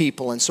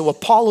 people. And so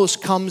Apollos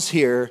comes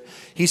here.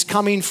 He's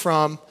coming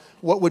from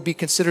what would be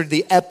considered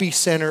the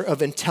epicenter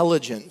of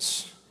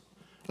intelligence,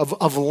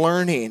 of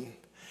learning.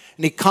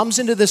 And he comes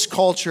into this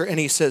culture and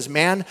he says,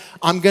 man,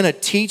 I'm going to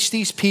teach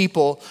these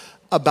people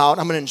I'm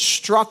going to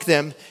instruct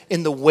them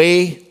in the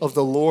way of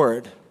the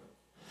Lord.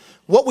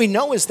 What we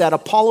know is that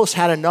Apollos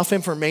had enough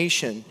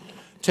information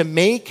to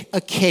make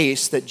a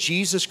case that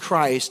Jesus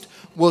Christ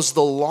was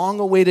the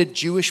long-awaited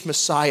Jewish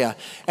Messiah,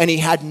 and he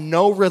had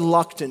no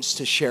reluctance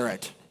to share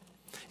it.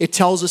 It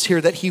tells us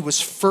here that he was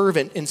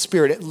fervent in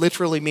spirit. It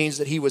literally means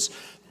that he was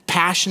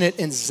passionate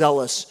and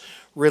zealous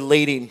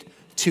relating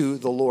to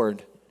the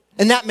Lord.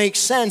 And that makes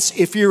sense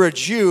if you're a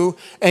Jew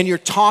and you're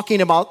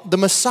talking about the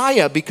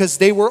Messiah, because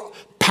they were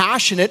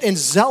passionate and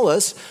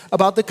zealous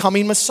about the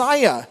coming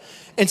Messiah.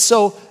 And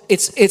so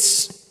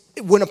it's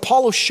when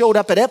Apollos showed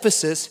up at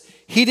Ephesus,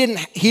 he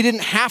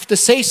didn't have to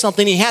say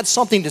something. He had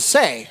something to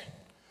say.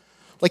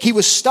 Like, he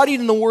was studied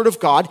in the Word of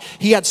God.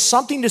 He had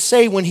something to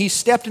say when he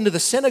stepped into the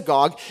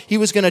synagogue. He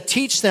was going to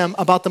teach them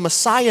about the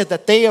Messiah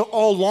that they are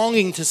all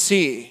longing to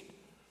see.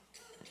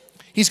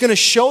 He's going to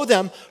show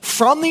them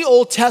from the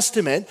Old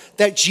Testament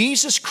that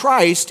Jesus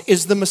Christ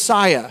is the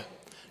Messiah.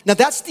 Now,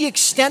 that's the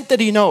extent that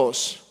he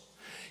knows.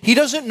 He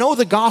doesn't know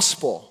the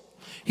gospel.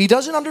 He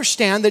doesn't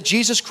understand that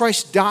Jesus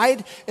Christ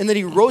died and that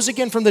he rose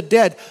again from the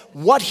dead.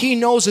 What he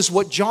knows is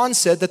what John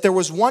said, that there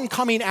was one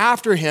coming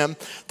after him,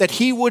 that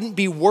he wouldn't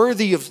be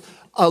worthy of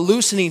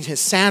loosening his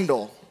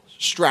sandal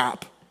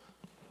strap.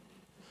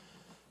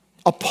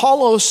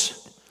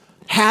 Apollos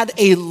had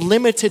a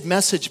limited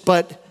message,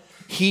 but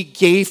he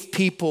gave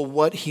people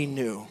what he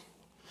knew.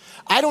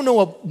 I don't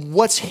know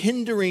what's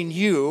hindering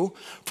you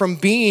from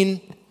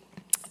being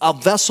a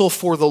vessel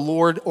for the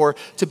Lord or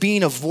to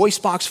being a voice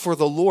box for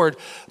the Lord,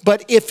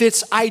 but if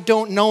it's I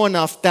don't know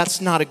enough,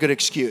 that's not a good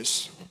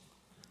excuse.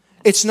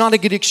 It's not a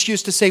good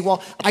excuse to say,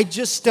 well, I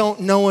just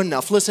don't know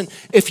enough. Listen,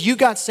 if you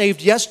got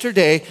saved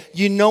yesterday,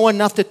 you know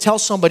enough to tell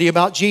somebody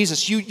about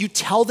Jesus. You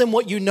tell them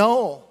what you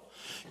know.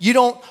 You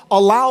don't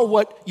allow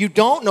what you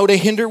don't know to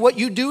hinder what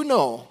you do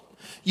know.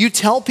 You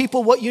tell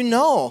people what you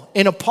know.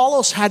 And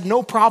Apollos had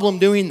no problem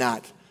doing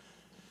that.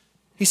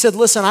 He said,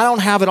 listen, I don't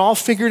have it all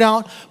figured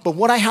out, but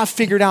what I have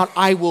figured out,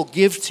 I will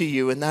give to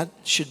you. And that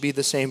should be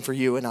the same for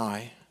you and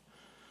I.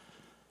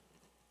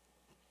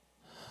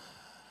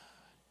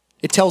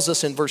 It tells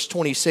us in verse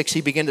 26,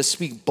 he began to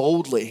speak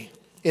boldly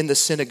in the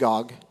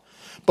synagogue.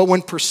 But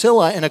when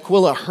Priscilla and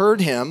Aquila heard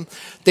him,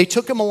 they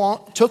took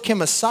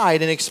him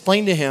aside and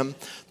explained to him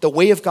the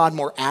way of God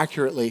more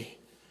accurately.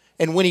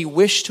 And when he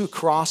wished to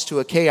cross to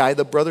Achaia,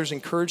 the brothers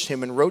encouraged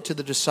him and wrote to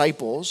the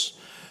disciples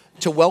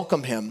to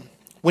welcome him.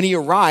 When he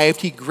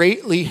arrived, he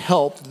greatly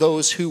helped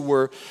those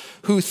who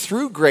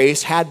through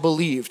grace had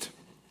believed.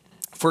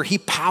 For he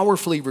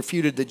powerfully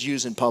refuted the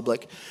Jews in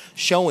public,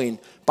 showing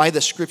by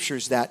the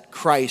scriptures that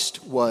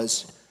Christ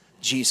was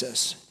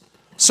Jesus.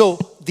 So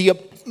the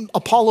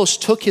Apollos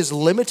took his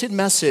limited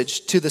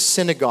message to the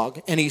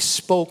synagogue and he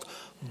spoke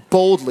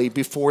boldly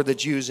before the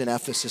Jews in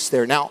Ephesus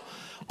there. Now,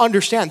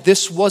 understand,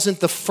 this wasn't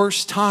the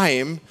first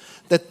time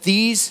that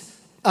these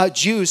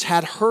Jews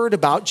had heard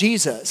about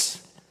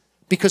Jesus.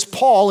 Because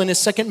Paul, in his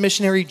second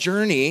missionary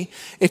journey,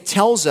 it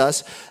tells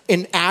us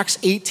in Acts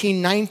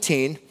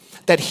 18:19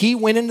 that he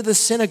went into the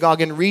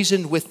synagogue and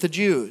reasoned with the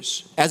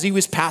Jews as he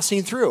was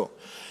passing through.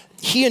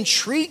 He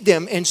intrigued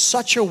them in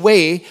such a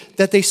way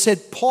that they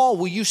said, Paul,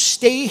 will you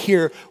stay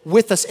here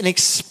with us and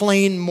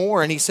explain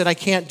more? And he said, I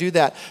can't do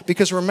that.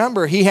 Because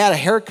remember, he had a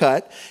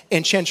haircut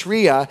in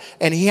Cenchrea,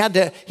 and he had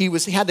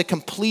to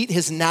complete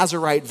his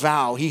Nazirite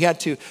vow. He had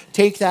to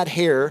take that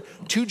hair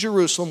to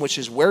Jerusalem, which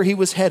is where he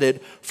was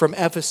headed from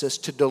Ephesus,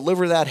 to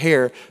deliver that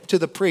hair to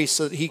the priest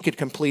so that he could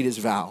complete his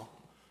vow.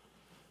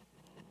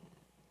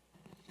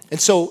 And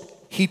so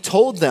he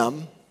told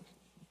them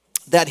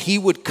that he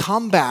would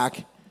come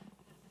back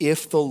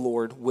if the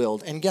Lord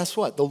willed. And guess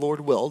what? The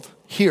Lord willed.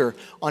 Here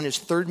on his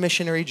third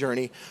missionary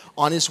journey,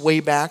 on his way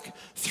back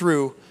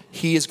through,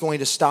 he is going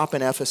to stop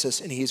in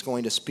Ephesus and he's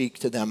going to speak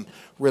to them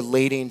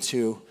relating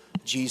to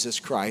Jesus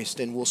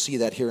Christ. And we'll see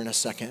that here in a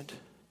second.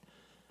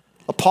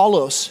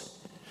 Apollos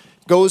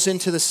goes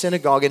into the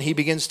synagogue and he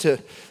begins to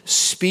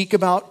speak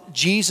about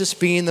Jesus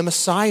being the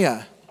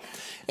Messiah.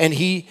 And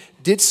he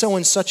did so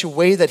in such a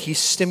way that he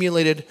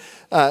stimulated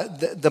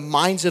the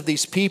minds of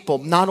these people.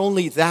 Not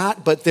only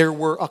that, but there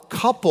were a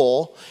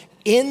couple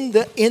in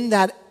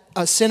that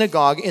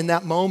synagogue in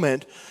that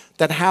moment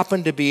that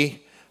happened to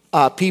be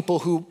people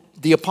who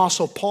the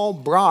Apostle Paul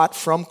brought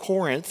from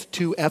Corinth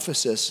to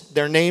Ephesus.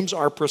 Their names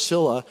are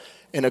Priscilla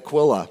and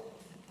Aquila.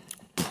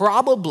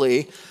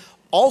 Probably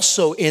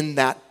also in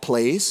that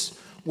place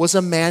was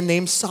a man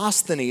named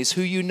Sosthenes,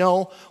 who you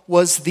know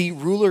was the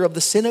ruler of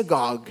the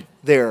synagogue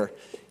there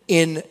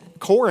in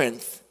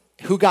Corinth,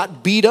 who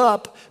got beat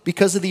up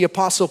because of the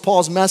Apostle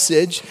Paul's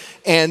message,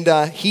 and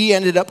he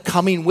ended up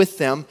coming with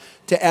them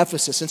to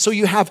Ephesus. And so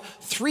you have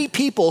three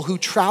people who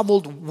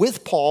traveled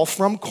with Paul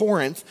from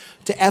Corinth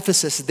to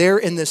Ephesus there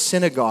in this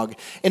synagogue.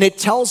 And it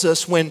tells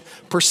us when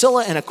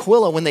Priscilla and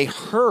Aquila, when they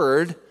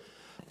heard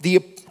the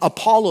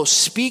Apollos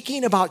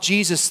speaking about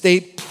Jesus, they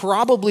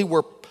probably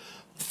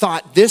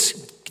thought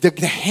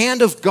the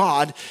hand of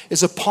God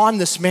is upon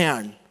this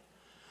man.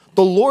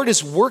 The Lord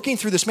is working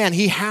through this man.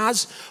 He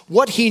has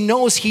what he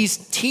knows he's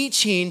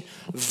teaching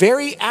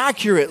very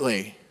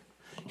accurately.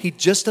 He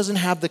just doesn't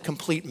have the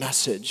complete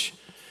message.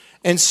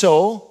 And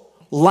so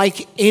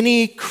like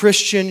any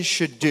Christian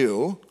should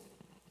do,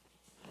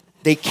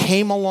 they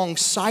came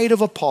alongside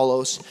of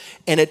Apollos,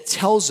 and it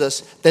tells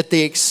us that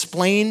they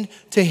explained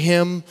to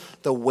him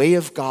the way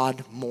of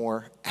God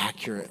more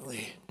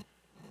accurately.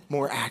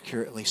 More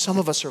accurately. Some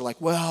of us are like,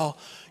 well,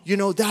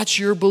 that's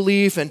your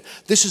belief, and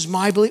this is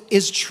my belief.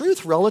 Is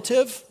truth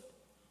relative?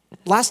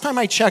 Last time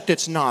I checked,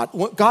 it's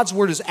not. God's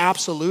word is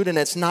absolute, and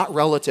it's not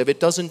relative. It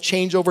doesn't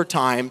change over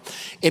time.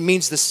 It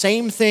means the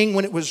same thing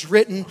when it was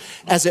written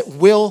as it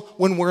will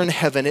when we're in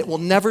heaven. It will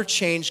never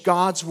change.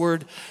 God's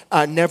word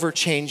never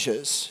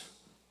changes.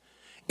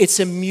 It's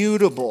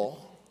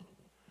immutable.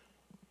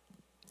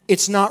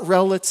 It's not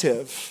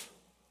relative.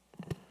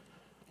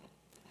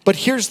 But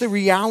here's the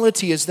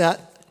reality is that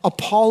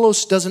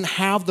Apollos doesn't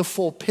have the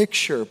full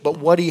picture, but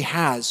what he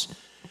has,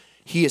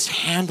 he is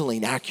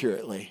handling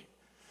accurately.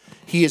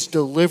 He is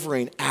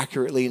delivering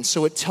accurately. And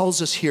so it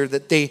tells us here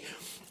that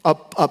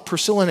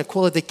Priscilla and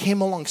Aquila, they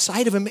came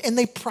alongside of him and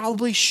they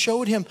probably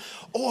showed him,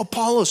 oh,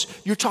 Apollos,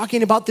 you're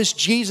talking about this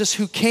Jesus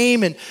who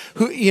came and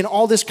who,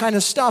 all this kind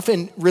of stuff,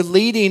 and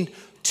relating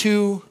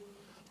to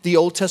the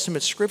Old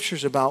Testament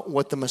scriptures about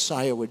what the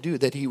Messiah would do,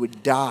 that he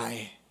would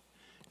die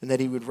and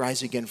that he would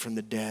rise again from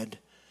the dead.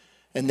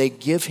 And they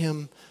give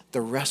him the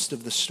rest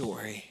of the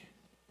story.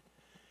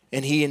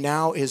 And he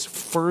now is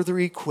further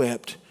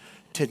equipped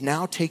to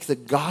now take the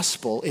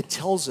gospel, it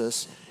tells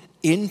us,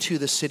 into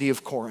the city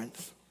of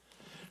Corinth.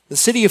 The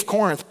city of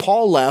Corinth,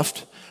 Paul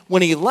left.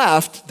 When he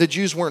left, the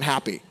Jews weren't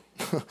happy.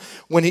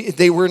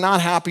 They were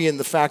not happy in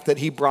the fact that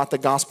he brought the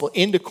gospel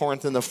into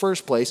Corinth in the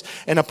first place.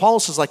 And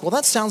Apollos is like, well,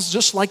 that sounds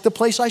just like the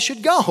place I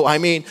should go. I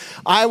mean,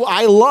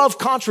 I love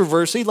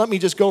controversy. Let me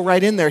just go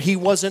right in there. He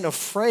wasn't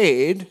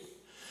afraid.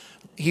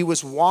 He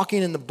was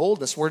walking in the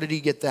boldness. Where did he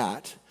get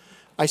that?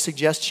 I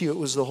suggest to you it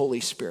was the Holy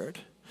Spirit.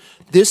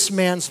 This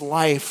man's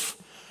life,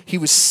 he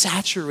was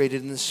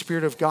saturated in the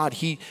Spirit of God.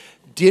 He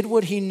did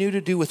what he knew to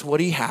do with what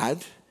he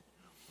had,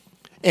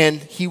 and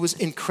he was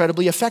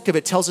incredibly effective.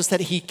 It tells us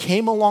that he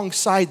came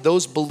alongside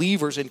those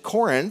believers in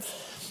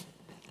Corinth,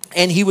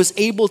 and he was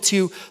able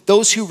to,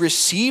 those who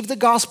received the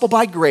gospel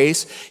by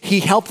grace, he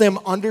helped them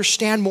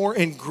understand more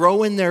and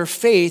grow in their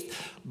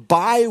faith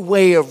by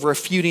way of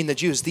refuting the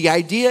Jews. The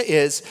idea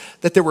is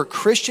that there were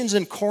Christians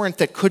in Corinth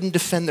that couldn't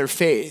defend their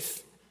faith.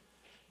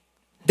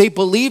 They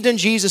believed in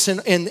Jesus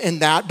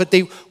and that, but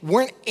they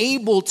weren't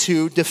able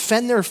to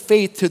defend their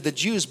faith to the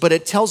Jews. But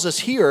it tells us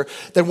here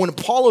that when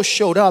Apollos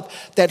showed up,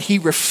 that he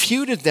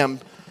refuted them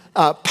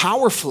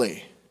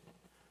powerfully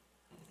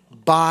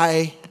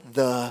by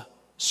the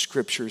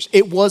scriptures.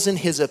 It wasn't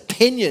his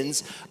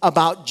opinions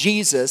about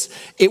Jesus.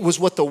 It was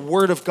what the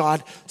Word of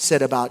God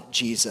said about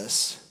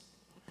Jesus.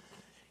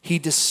 He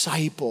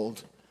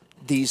discipled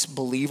these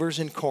believers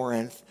in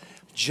Corinth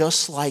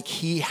just like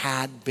he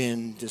had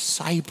been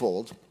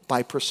discipled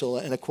by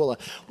Priscilla and Aquila,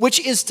 which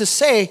is to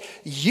say,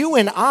 you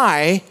and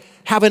I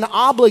have an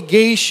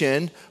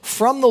obligation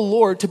from the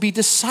Lord to be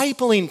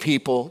discipling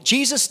people.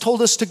 Jesus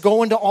told us to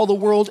go into all the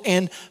world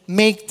and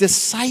make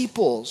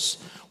disciples.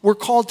 We're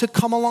called to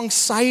come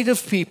alongside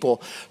of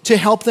people to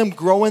help them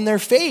grow in their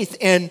faith.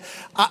 And,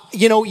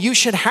 you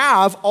should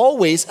have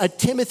always a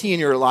Timothy in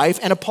your life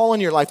and a Paul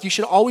in your life. You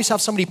should always have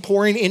somebody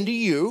pouring into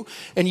you,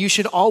 and you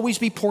should always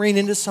be pouring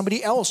into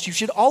somebody else. You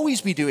should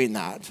always be doing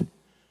that.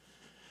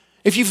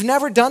 If you've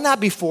never done that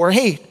before,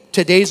 hey,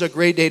 today's a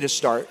great day to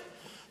start.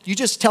 You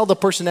just tell the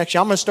person next to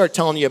you, I'm going to start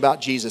telling you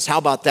about Jesus. How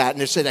about that?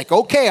 And they say, like,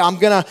 okay, I'm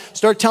going to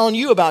start telling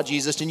you about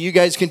Jesus, and you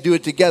guys can do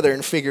it together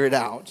and figure it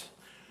out.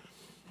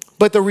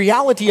 But the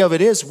reality of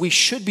it is we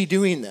should be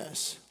doing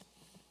this.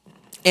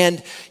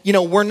 And,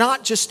 we're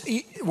not just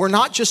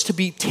to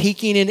be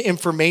taking in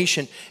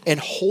information and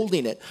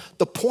holding it.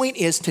 The point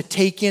is to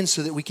take in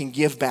so that we can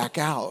give back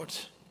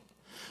out,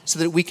 so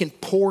that we can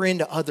pour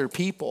into other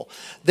people.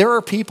 There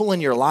are people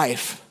in your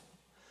life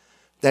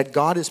that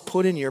God has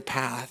put in your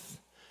path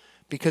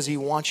because he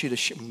wants you to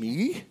share.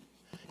 Me?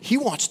 He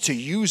wants to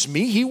use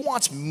me. He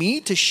wants me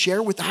to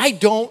share with. I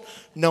don't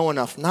know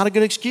enough. Not a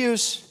good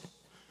excuse.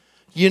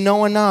 You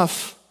know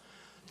enough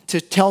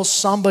to tell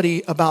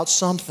somebody about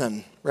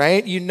something,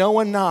 right? You know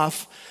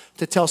enough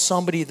to tell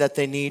somebody that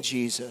they need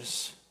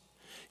Jesus.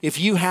 If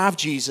you have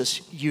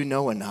Jesus, you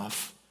know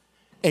enough.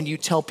 And you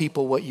tell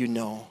people what you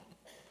know.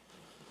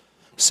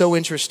 So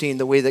interesting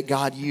the way that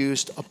God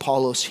used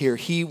Apollos here.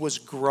 He was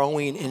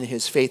growing in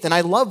his faith. And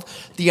I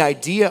love the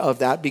idea of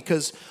that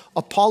because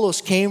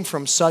Apollos came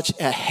from such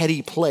a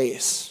heady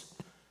place.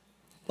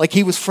 Like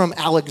he was from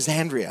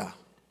Alexandria.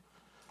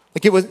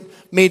 Like it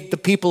made the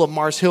people of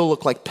Mars Hill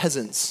look like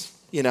peasants,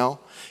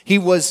 He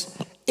was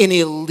an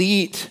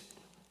elite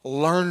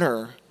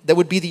learner. That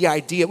would be the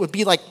idea. It would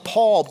be like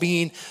Paul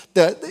being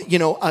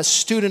a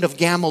student of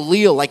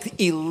Gamaliel, like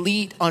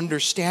elite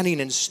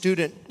understanding and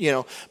student,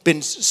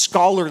 been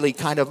scholarly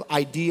kind of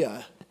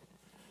idea.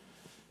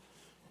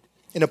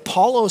 And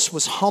Apollos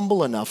was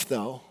humble enough,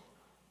 though,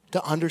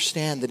 to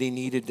understand that he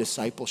needed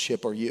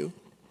discipleship. Are you?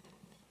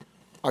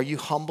 Are you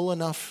humble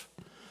enough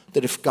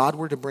that if God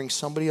were to bring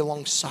somebody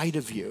alongside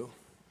of you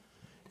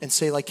and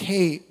say like,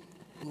 hey,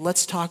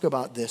 let's talk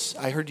about this.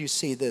 I heard you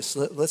say this.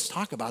 Let's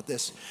talk about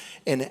this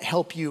and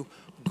help you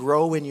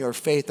grow in your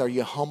faith. Are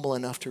you humble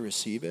enough to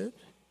receive it?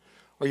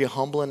 Are you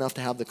humble enough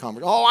to have the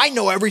conversation? Oh, I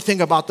know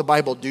everything about the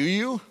Bible. Do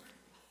you?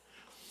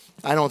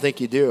 I don't think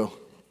you do.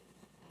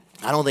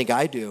 I don't think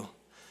I do.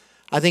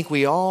 I think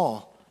we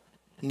all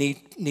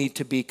need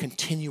to be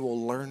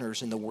continual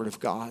learners in the Word of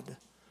God.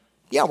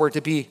 Yeah, we're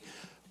to be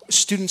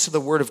students of the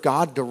Word of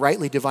God, to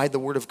rightly divide the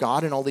Word of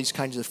God and all these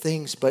kinds of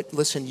things. But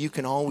listen, you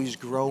can always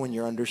grow in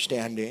your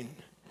understanding.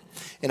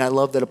 And I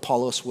love that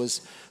Apollos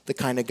was the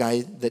kind of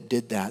guy that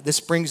did that. This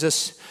brings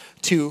us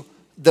to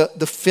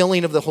the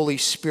filling of the Holy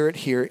Spirit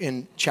here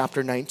in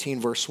chapter 19,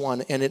 verse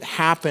 1. And it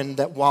happened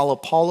that while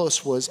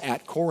Apollos was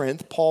at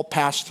Corinth, Paul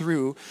passed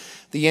through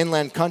the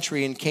inland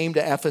country and came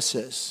to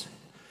Ephesus.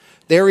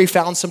 There he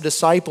found some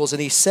disciples,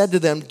 and he said to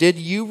them, "Did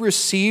you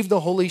receive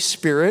the Holy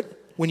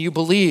Spirit when you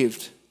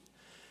believed?"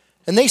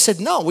 And they said,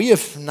 "No, we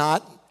have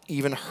not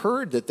even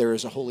heard that there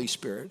is a Holy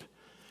Spirit."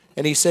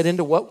 And he said,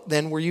 "Into what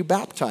then were you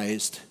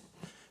baptized?"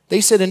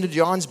 They said, "Into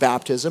John's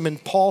baptism."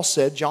 And Paul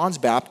said, "John's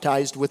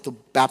baptized with the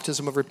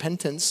baptism of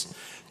repentance,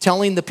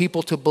 telling the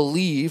people to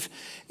believe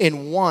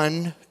in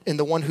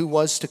the one who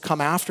was to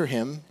come after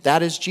him,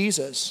 that is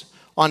Jesus."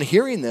 On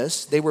hearing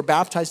this, they were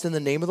baptized in the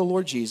name of the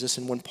Lord Jesus.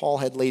 And when Paul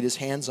had laid his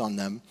hands on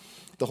them,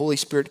 the Holy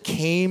Spirit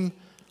came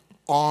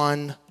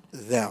on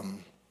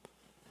them.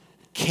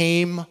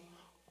 Came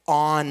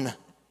on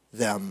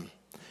them.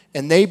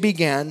 And they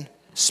began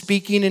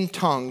speaking in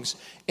tongues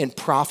and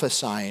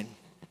prophesying.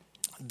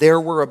 There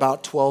were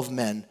about 12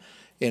 men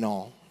in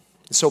all.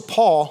 So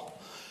Paul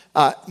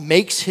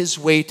makes his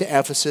way to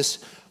Ephesus.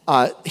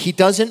 He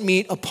doesn't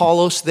meet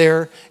Apollos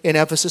there in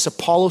Ephesus.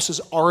 Apollos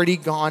has already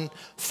gone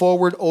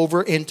forward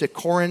over into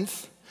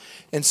Corinth.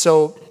 And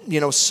so,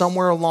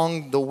 somewhere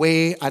along the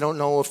way, I don't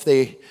know if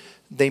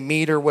they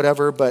meet or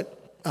whatever,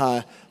 but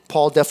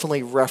Paul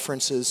definitely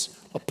references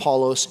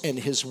Apollos and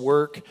his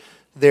work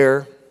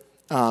there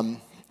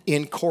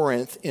in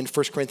Corinth in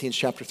 1 Corinthians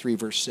chapter 3,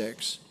 verse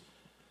 6.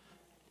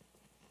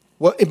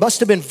 Well, it must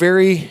have been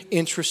very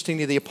interesting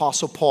to the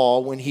Apostle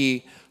Paul when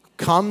he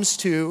comes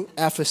to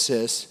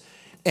Ephesus,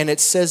 and it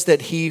says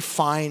that he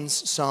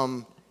finds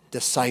some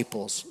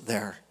disciples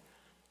there.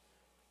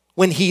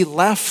 When he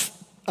left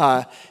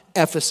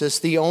Ephesus,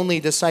 the only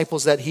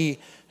disciples that he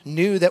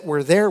knew that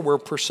were there were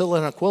Priscilla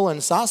and Aquila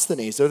and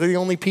Sosthenes. They're the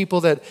only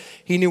people that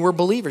he knew were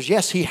believers.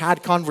 Yes, he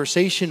had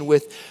conversation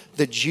with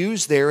the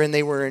Jews there, and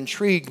they were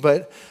intrigued,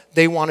 but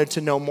they wanted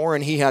to know more,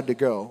 and he had to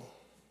go.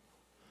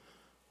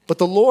 But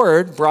the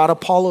Lord brought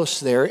Apollos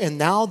there, and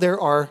now there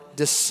are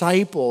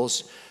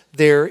disciples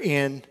there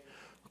in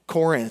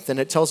Corinth. And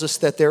it tells us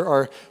that there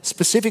are,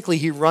 specifically,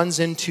 he runs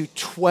into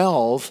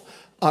 12,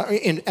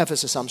 in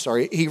Ephesus,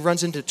 he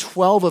runs into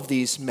 12 of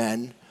these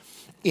men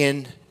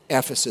in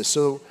Ephesus.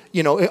 So,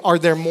 are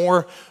there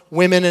more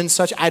women and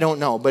such? I don't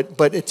know.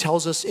 But it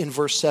tells us in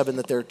verse 7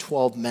 that there are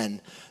 12 men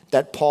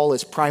that Paul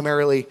is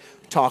primarily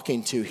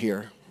talking to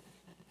here.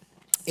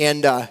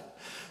 And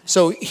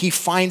so he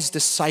finds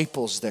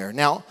disciples there.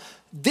 Now,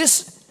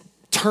 this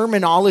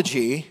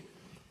terminology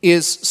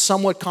is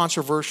somewhat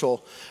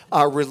controversial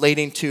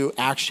relating to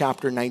Acts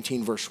chapter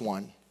 19, verse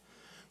 1,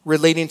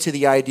 relating to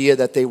the idea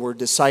that they were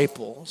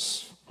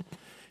disciples.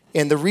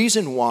 And the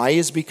reason why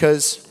is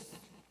because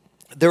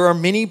there are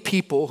many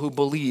people who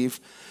believe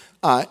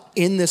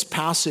in this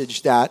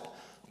passage that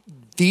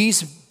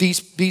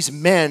these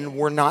men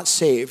were not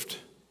saved.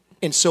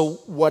 And so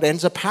what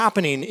ends up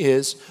happening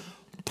is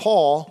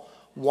Paul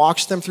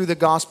walks them through the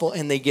gospel,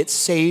 and they get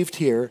saved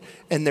here,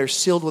 and they're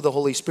sealed with the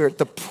Holy Spirit.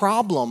 The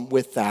problem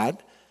with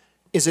that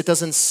is it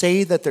doesn't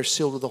say that they're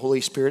sealed with the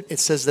Holy Spirit. It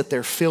says that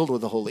they're filled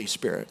with the Holy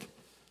Spirit.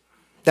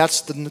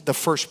 That's the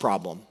first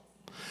problem.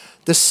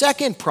 The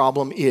second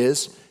problem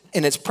is,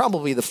 and it's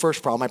probably the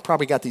first problem, I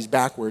probably got these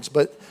backwards,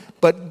 but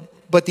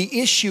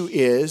the issue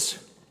is,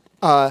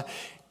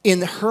 in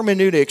the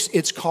hermeneutics,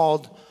 it's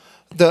called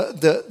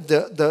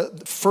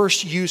the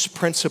first use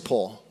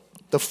principle.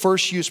 The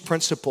first use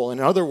principle. In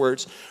other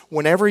words,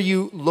 whenever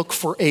you look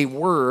for a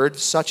word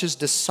such as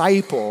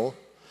disciple,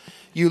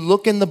 you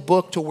look in the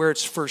book to where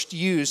it's first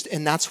used,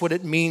 and that's what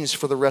it means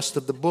for the rest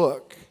of the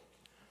book.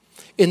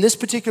 In this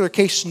particular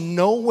case,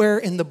 nowhere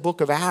in the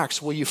book of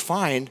Acts will you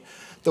find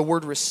the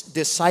word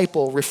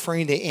disciple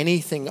referring to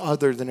anything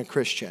other than a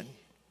Christian.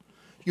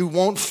 You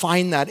won't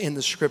find that in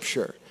the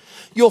scripture.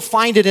 You'll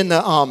find it in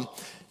the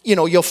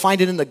you'll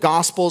find it in the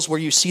Gospels where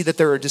you see that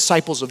there are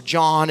disciples of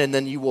John, and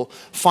then you will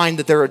find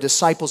that there are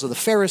disciples of the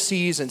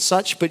Pharisees and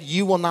such, but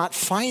you will not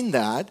find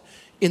that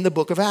in the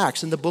book of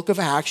Acts. In the book of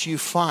Acts, you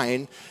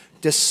find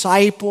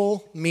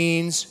disciple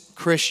means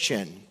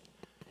Christian.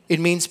 It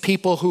means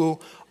people who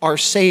are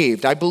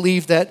saved. I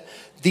believe that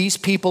these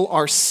people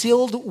are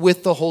sealed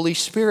with the Holy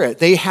Spirit.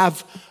 They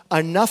have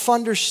enough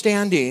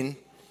understanding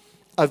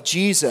of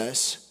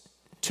Jesus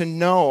to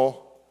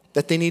know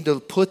that they need to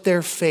put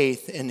their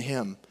faith in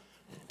him.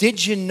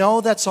 Did you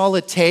know that's all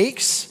it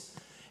takes?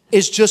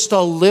 Is just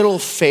a little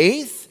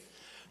faith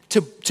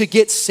to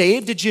get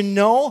saved? Did you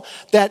know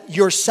that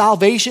your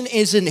salvation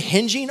isn't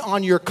hinging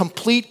on your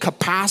complete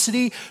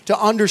capacity to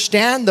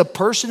understand the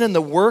person and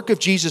the work of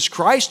Jesus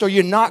Christ? Are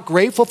you not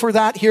grateful for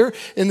that here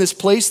in this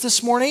place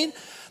this morning?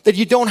 That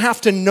you don't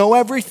have to know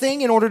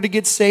everything in order to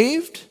get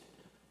saved?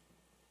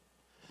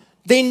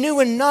 They knew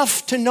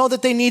enough to know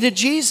that they needed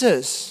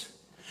Jesus.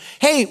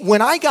 Hey,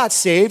 when I got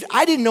saved,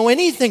 I didn't know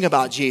anything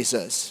about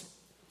Jesus.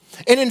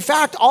 And in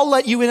fact, I'll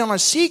let you in on a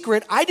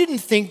secret. I didn't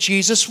think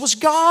Jesus was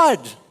God.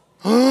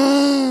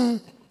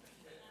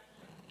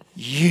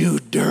 You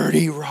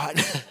dirty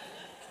rotten.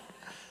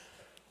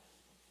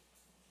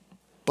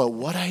 But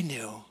what I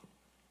knew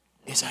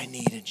is I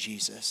needed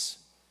Jesus.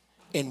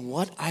 And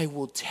what I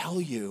will tell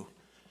you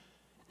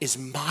is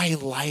my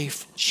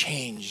life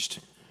changed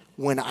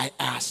when I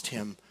asked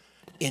him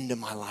into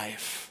my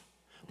life.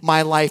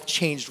 My life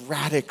changed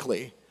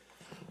radically.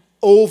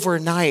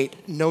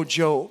 Overnight, no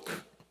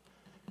joke.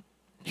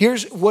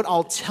 Here's what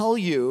I'll tell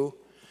you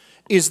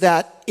is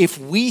that if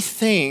we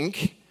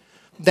think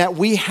that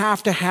we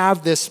have to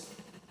have this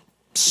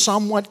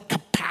somewhat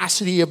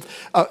capacity of,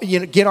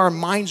 get our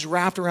minds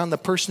wrapped around the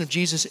person of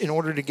Jesus in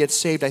order to get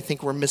saved, I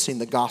think we're missing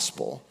the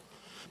gospel.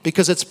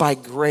 Because it's by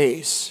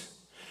grace,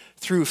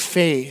 through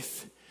faith,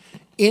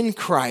 in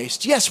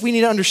Christ. Yes, we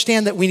need to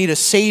understand that we need a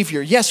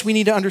Savior. Yes, we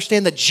need to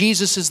understand that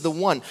Jesus is the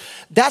one.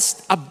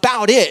 That's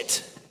about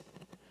it.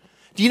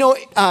 Do you know,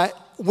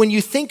 when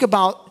you think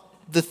about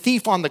the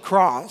thief on the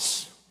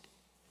cross,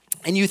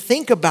 and you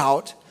think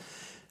about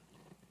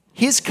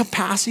his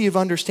capacity of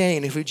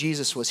understanding of who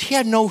Jesus was,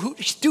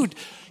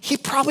 he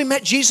probably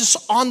met Jesus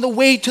on the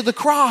way to the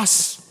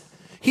cross.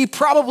 He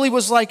probably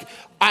was like,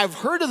 I've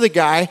heard of the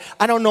guy.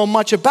 I don't know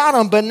much about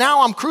him, but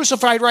now I'm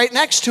crucified right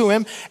next to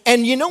him.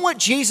 And you know what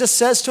Jesus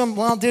says to him?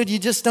 Well, dude, you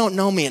just don't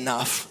know me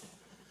enough.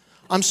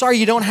 I'm sorry,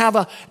 you don't have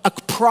a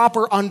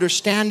proper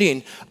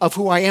understanding of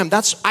who I am.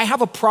 I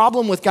have a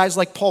problem with guys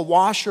like Paul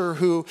Washer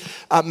who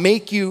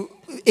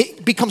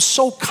it becomes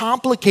so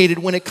complicated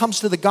when it comes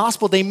to the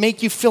gospel. They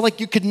make you feel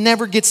like you could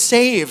never get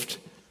saved.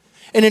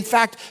 And in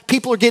fact,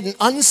 people are getting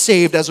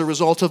unsaved as a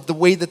result of the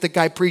way that the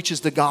guy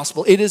preaches the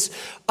gospel.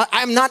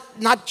 I'm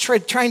not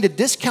trying to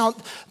discount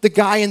the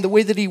guy and the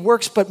way that he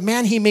works, but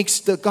man, he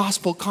makes the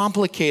gospel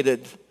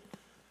complicated.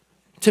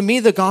 To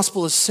me, the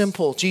gospel is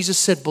simple. Jesus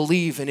said,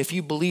 believe, and if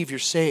you believe, you're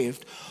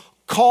saved.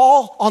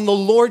 Call on the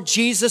Lord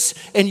Jesus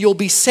and you'll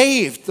be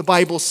saved, the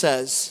Bible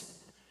says.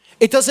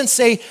 It doesn't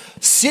say,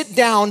 sit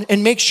down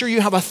and make sure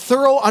you have a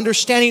thorough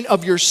understanding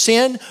of your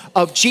sin,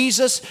 of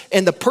Jesus,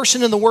 and the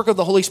person and the work of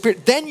the Holy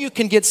Spirit. Then you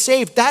can get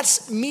saved.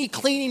 That's me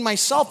cleaning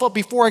myself up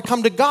before I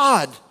come to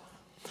God.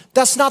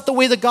 That's not the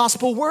way the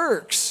gospel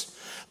works.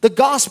 The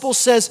gospel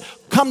says,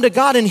 come to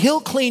God and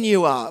he'll clean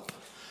you up.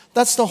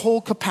 That's the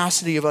whole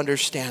capacity of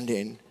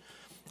understanding.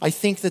 I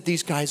think that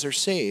these guys are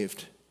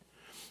saved.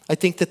 I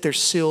think that they're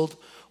sealed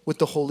with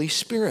the Holy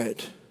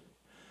Spirit.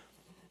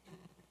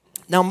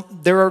 Now,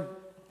 there are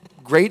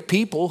great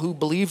people who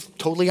believe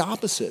totally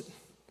opposite.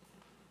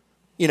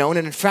 And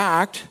in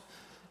fact,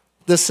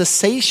 the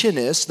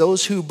cessationists,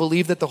 those who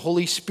believe that the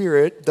Holy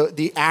Spirit,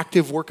 the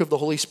active work of the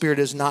Holy Spirit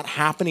is not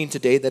happening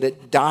today, that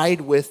it died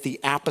with the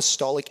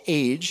apostolic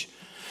age.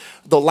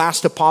 The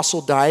last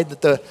apostle died,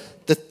 that the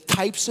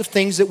types of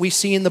things that we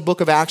see in the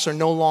book of Acts are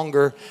no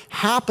longer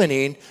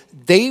happening.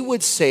 They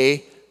would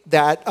say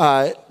that,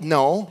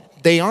 no,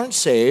 they aren't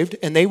saved,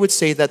 and they would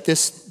say that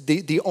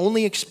the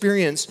only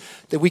experience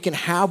that we can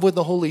have with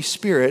the Holy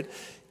Spirit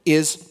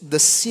is the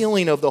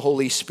sealing of the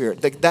Holy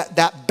Spirit.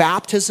 That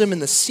baptism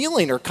and the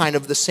sealing are kind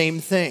of the same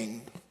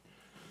thing.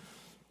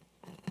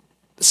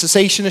 The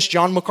cessationist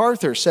John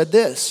MacArthur said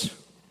this: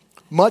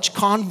 much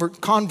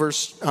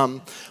controversy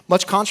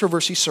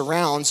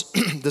surrounds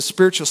the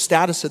spiritual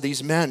status of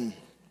these men.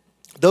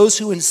 Those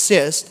who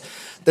insist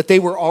that they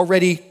were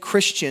already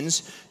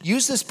Christians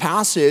use this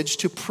passage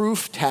to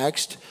proof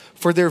text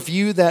for their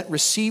view that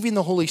receiving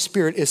the Holy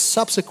Spirit is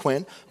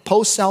subsequent,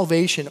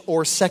 post-salvation,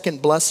 or second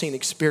blessing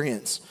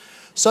experience.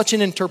 Such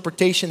an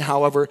interpretation,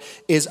 however,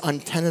 is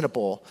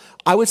untenable.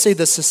 I would say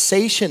the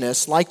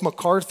cessationist, like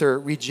MacArthur,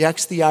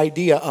 rejects the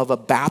idea of a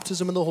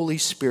baptism of the Holy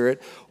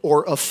Spirit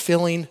or a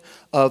filling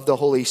of the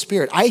Holy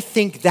Spirit. I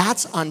think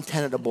that's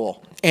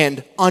untenable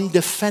and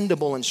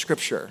undefendable in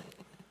Scripture.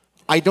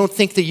 I don't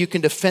think that you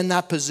can defend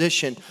that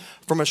position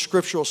from a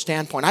scriptural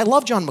standpoint. I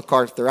love John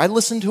MacArthur. I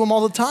listen to him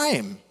all the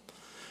time.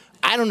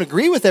 I don't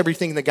agree with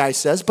everything the guy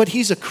says, but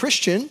he's a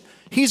Christian.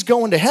 He's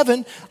going to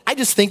heaven. I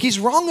just think he's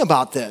wrong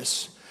about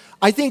this.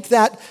 I think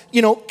that,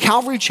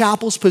 Calvary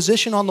Chapel's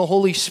position on the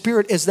Holy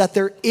Spirit is that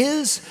there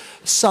is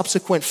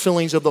subsequent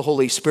fillings of the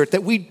Holy Spirit,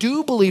 that we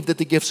do believe that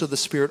the gifts of the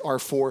Spirit are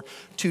for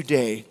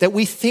today, that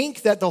we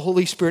think that the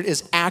Holy Spirit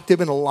is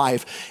active and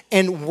alive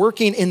and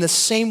working in the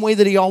same way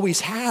that he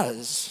always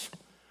has,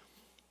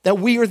 that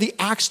we are the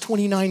Acts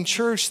 29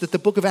 church, that the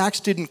book of Acts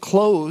didn't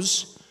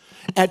close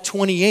at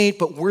 28,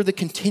 but we're the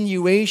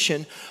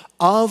continuation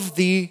of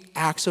the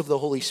acts of the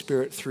Holy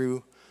Spirit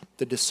through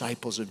the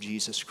disciples of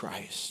Jesus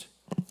Christ,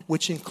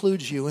 which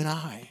includes you and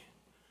I.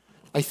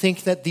 I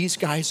think that these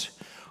guys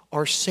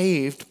are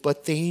saved,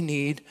 but they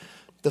need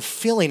the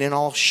filling. And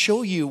I'll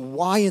show you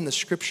why in the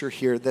scripture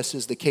here this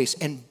is the case.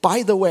 And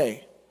by the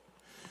way,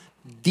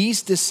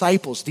 these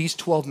disciples, these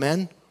 12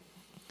 men,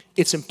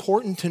 it's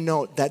important to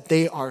note that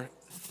they are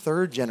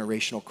third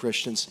generational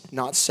Christians,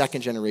 not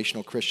second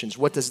generational Christians.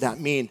 What does that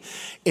mean?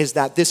 Is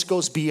that this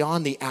goes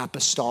beyond the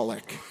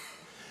apostolic.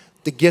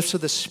 The gifts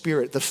of the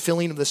Spirit, the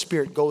filling of the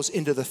Spirit goes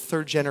into the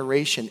third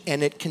generation,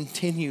 and it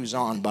continues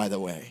on, by the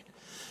way.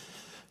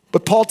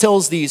 But Paul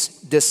tells these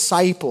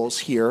disciples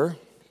here,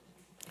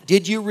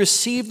 did you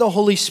receive the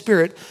Holy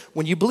Spirit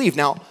when you believed?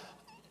 Now,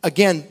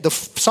 again,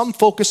 some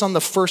focus on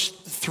the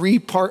first three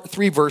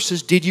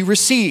verses. Did you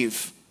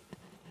receive?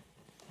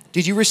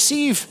 Did you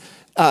receive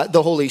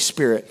the Holy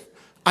Spirit?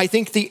 I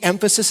think the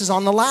emphasis is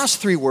on the last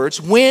three words,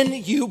 when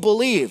you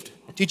believed.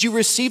 Did you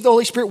receive the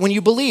Holy Spirit when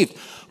you believed?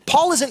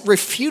 Paul isn't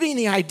refuting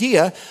the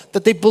idea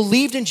that they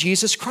believed in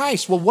Jesus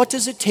Christ. Well, what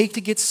does it take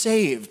to get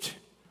saved?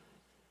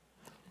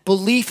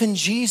 Belief in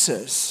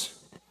Jesus.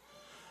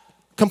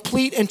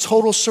 Complete and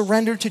total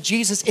surrender to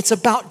Jesus. It's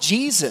about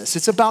Jesus.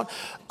 It's about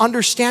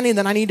understanding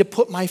that I need to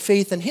put my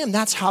faith in Him.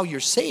 That's how you're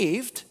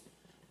saved.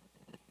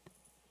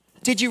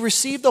 Did you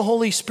receive the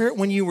Holy Spirit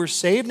when you were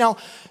saved? Now,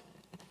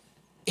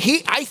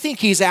 I think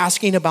he's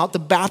asking about the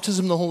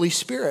baptism of the Holy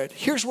Spirit.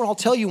 Here's what I'll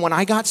tell you. When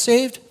I got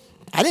saved,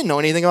 I didn't know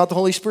anything about the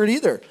Holy Spirit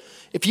either.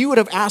 If you would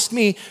have asked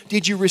me,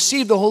 did you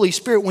receive the Holy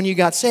Spirit when you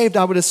got saved?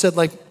 I would have said,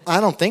 I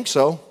don't think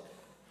so.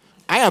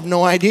 I have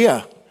no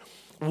idea.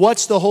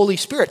 What's the Holy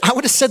Spirit? I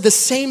would have said the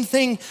same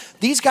thing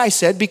these guys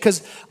said,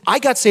 because I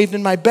got saved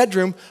in my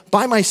bedroom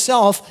by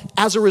myself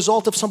as a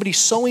result of somebody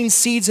sowing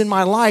seeds in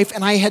my life,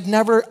 and I had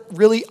never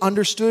really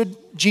understood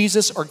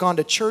Jesus or gone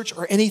to church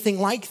or anything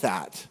like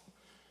that.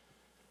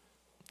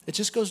 It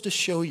just goes to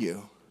show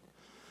you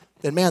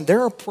that, man,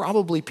 there are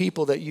probably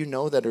people that you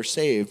know that are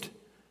saved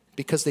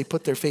because they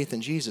put their faith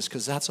in Jesus,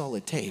 because that's all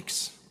it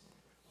takes.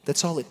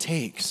 That's all it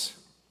takes.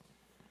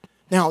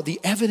 Now, the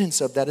evidence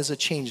of that is a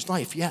changed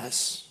life,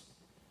 yes.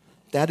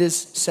 That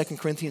is 2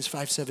 Corinthians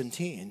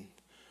 5:17.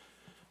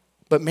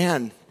 But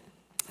man,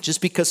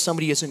 just because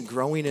somebody isn't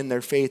growing in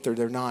their faith, or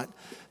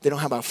they don't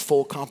have a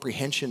full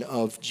comprehension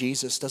of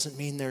Jesus, doesn't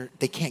mean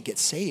they can't get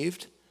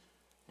saved.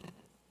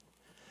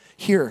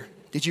 Here,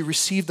 did you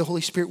receive the Holy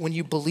Spirit when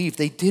you believed?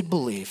 They did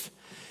believe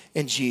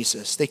in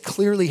Jesus. They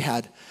clearly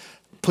had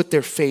put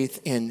their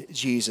faith in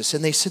Jesus.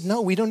 And they said,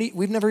 no,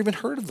 we've never even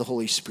heard of the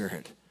Holy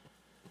Spirit.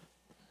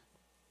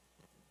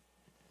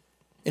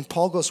 And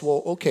Paul goes,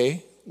 well,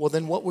 okay, well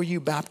then what were you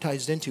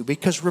baptized into?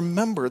 Because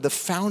remember, the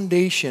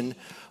foundation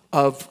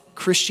of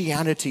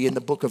Christianity in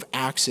the book of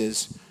Acts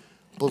is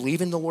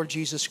believe in the Lord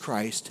Jesus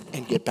Christ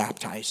and get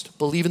baptized.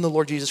 Believe in the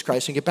Lord Jesus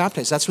Christ and get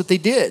baptized. That's what they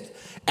did.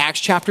 Acts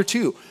chapter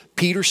 2,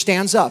 Peter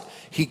stands up.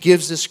 He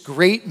gives this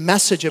great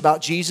message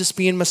about Jesus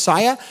being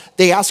Messiah.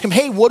 They ask him,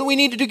 hey, what do we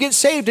need to do to get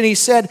saved? And he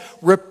said,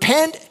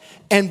 repent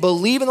and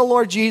believe in the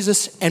Lord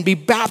Jesus and be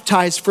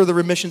baptized for the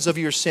remissions of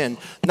your sin.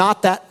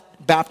 Not that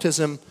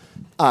baptism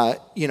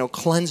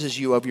cleanses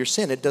you of your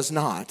sin. It does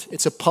not.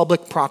 It's a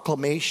public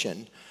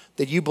proclamation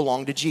that you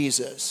belong to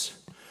Jesus.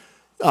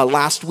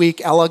 Last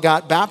week, Ella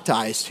got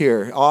baptized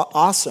here.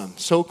 Awesome.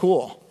 So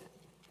cool.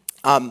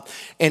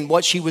 And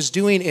what she was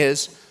doing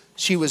is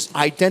she was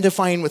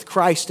identifying with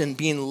Christ and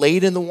being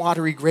laid in the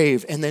watery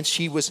grave. And then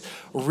she was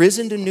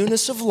risen to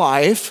newness of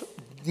life,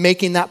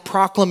 making that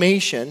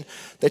proclamation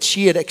that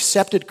she had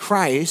accepted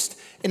Christ.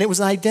 And it was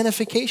an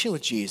identification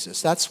with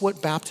Jesus. That's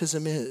what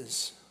baptism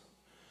is.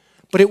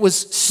 But it was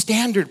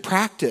standard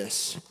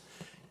practice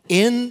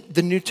in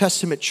the New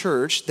Testament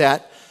church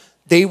that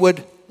they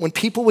would, when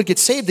people would get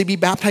saved, they'd be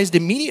baptized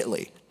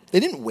immediately. They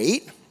didn't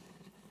wait.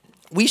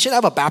 We should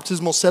have a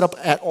baptismal setup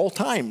at all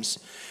times.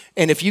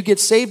 And if you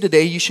get saved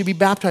today, you should be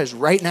baptized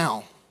right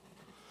now.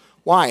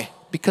 Why?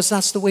 Because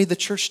that's the way the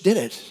church did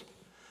it.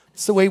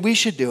 It's the way we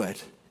should do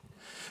it.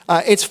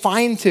 It's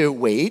fine to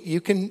wait. You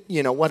can,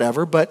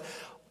 whatever. But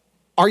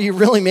are you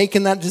really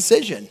making that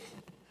decision?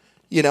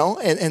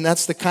 And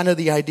that's the kind of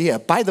the idea.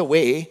 By the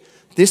way,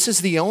 this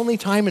is the only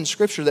time in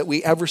Scripture that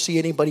we ever see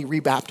anybody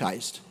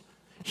rebaptized.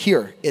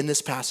 Here in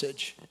this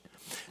passage.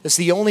 It's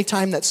the only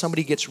time that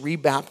somebody gets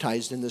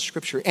rebaptized in the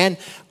Scripture. And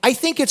I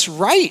think it's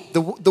right,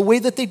 the way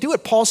that they do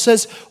it. Paul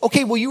says,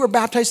 okay, well, you were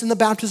baptized in the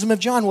baptism of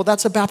John. Well,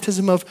 that's a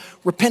baptism of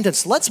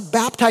repentance. Let's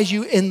baptize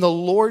you in the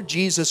Lord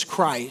Jesus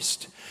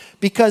Christ.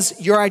 Because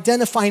you're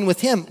identifying with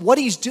him. What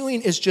he's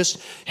doing is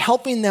just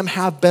helping them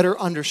have better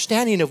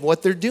understanding of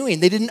what they're doing.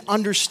 They didn't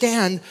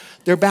understand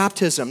their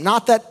baptism.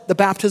 Not that the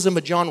baptism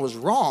of John was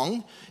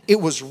wrong.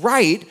 It was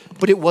right,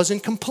 but it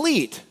wasn't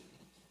complete.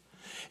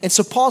 And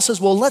so Paul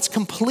says, well, let's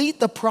complete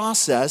the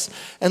process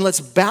and let's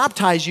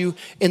baptize you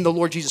in the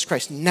Lord Jesus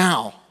Christ.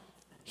 Now,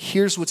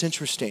 here's what's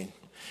interesting.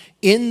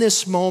 In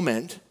this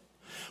moment,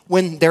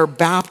 when they're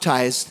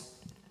baptized,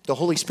 the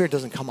Holy Spirit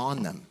doesn't come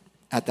on them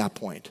at that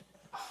point,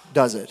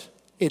 does it?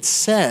 It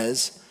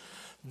says,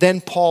 then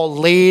Paul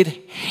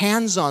laid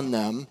hands on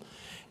them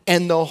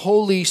and the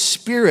Holy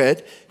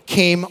Spirit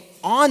came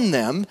on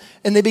them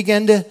and they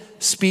began to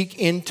speak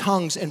in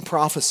tongues and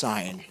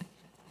prophesying.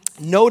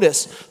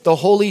 Notice the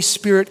Holy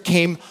Spirit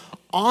came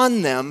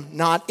on them,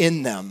 not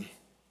in them.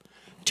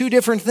 Two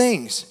different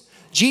things.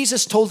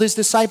 Jesus told his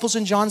disciples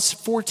in John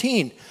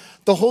 14,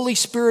 the Holy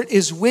Spirit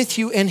is with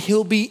you and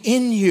he'll be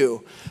in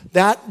you.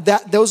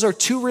 Those are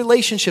two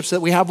relationships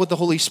that we have with the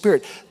Holy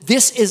Spirit.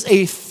 This is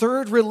a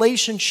third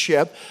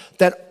relationship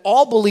that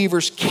all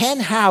believers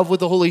can have with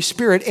the Holy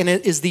Spirit, and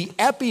it is the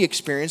epi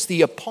experience,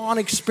 the upon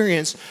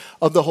experience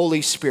of the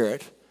Holy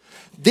Spirit.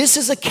 This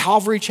is a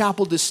Calvary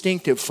Chapel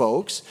distinctive,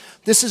 folks.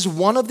 This is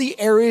one of the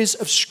areas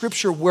of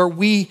Scripture where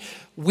we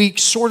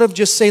sort of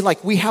just say,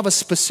 like, we have a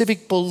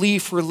specific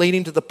belief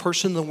relating to the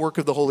person and the work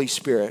of the Holy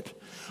Spirit.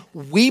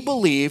 We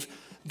believe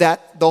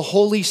that the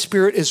Holy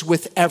Spirit is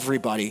with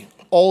everybody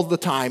all the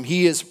time.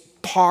 He is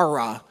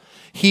para.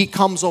 He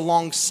comes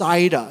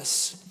alongside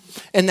us.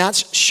 And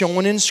that's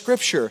shown in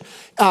Scripture.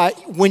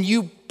 When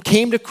you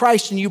came to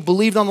Christ and you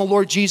believed on the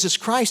Lord Jesus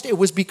Christ, it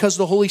was because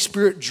the Holy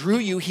Spirit drew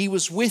you. He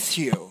was with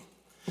you.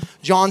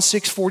 John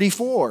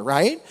 6:44,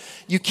 right?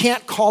 You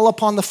can't call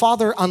upon the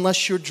Father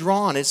unless you're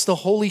drawn. It's the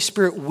Holy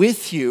Spirit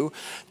with you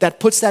that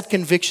puts that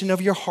conviction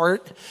of your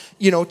heart,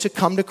 to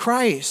come to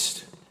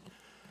Christ.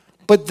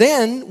 But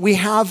then we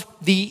have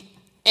the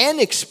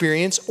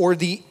experience or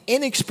the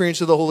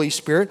inexperience of the Holy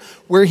Spirit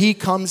where he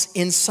comes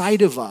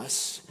inside of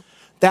us.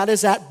 That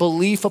is that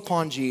belief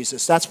upon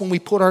Jesus. That's when we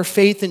put our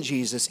faith in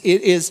Jesus.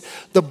 It is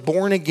the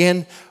born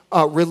again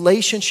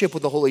relationship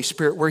with the Holy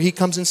Spirit where he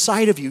comes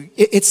inside of you.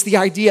 It's the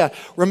idea.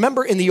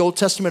 Remember in the Old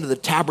Testament of the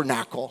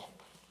tabernacle,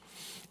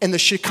 and the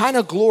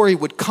Shekinah glory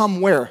would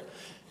come where?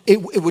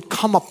 It would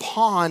come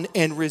upon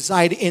and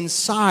reside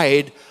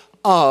inside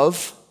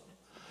of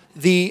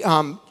the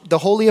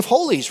Holy of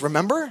Holies,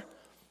 remember?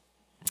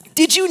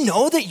 Did you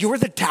know that you're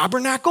the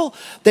tabernacle?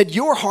 That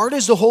your heart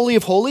is the Holy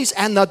of Holies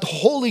and the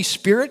Holy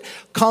Spirit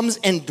comes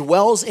and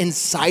dwells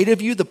inside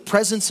of you, the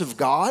presence of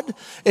God?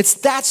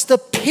 That's the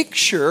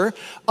picture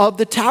of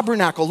the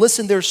tabernacle.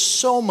 Listen, there's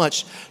so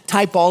much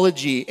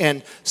typology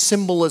and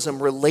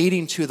symbolism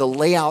relating to the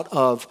layout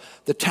of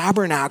the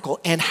tabernacle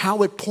and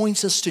how it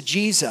points us to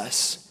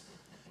Jesus.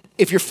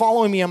 If you're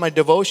following me on my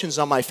devotions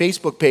on my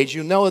Facebook page,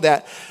 you know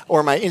that,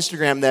 or my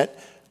Instagram, that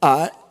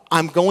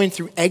I'm going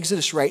through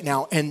Exodus right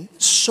now, and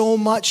so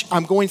much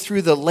I'm going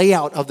through the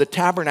layout of the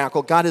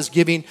tabernacle. God is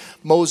giving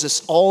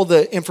Moses all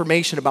the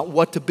information about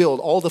what to build,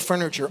 all the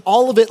furniture,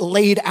 all of it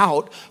laid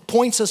out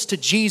points us to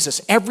Jesus.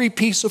 Every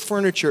piece of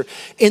furniture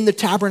in the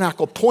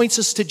tabernacle points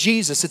us to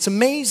Jesus. It's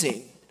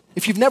amazing.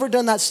 If you've never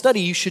done that study,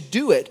 you should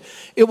do it.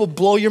 It will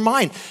blow your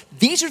mind.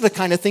 These are the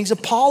kind of things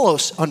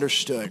Apollos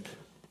understood.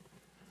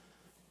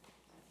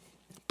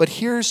 But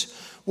here's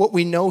what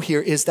we know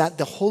here is that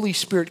the Holy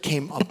Spirit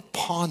came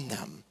upon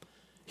them.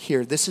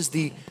 Here, this is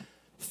the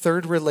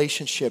third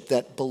relationship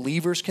that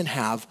believers can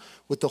have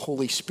with the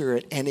Holy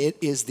Spirit, and it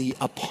is the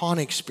upon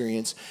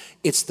experience.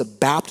 It's the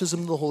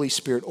baptism of the Holy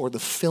Spirit or the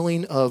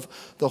filling of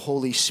the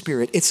Holy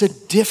Spirit. It's a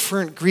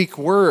different Greek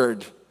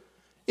word.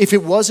 If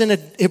it wasn't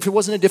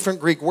a different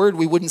Greek word,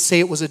 we wouldn't say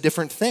it was a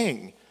different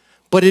thing.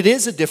 But it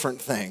is a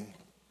different thing.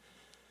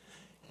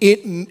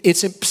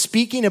 It's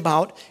speaking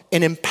about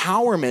an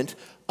empowerment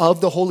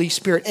of the Holy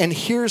Spirit. And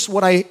here's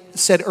what I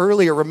said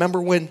earlier. Remember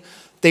when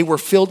they were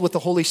filled with the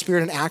Holy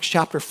Spirit in Acts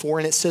chapter 4,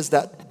 and it says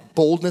that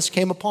boldness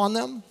came upon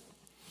them?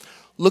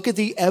 Look at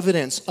the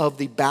evidence of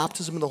the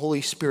baptism of the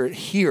Holy Spirit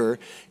here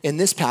in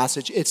this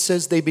passage. It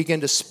says they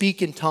began to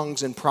speak in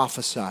tongues and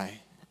prophesy.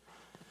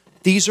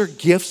 These are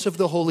gifts of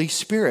the Holy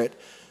Spirit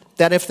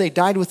that if they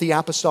died with the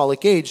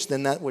apostolic age,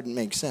 then that wouldn't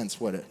make sense,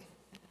 would it?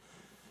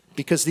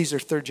 Because these are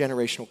third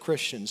generational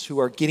Christians who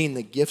are getting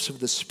the gifts of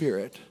the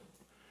Spirit.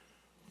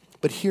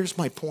 But here's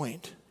my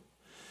point.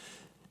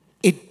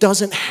 It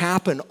doesn't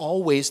happen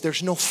always.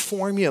 There's no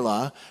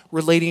formula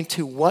relating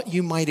to what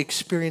you might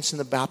experience in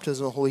the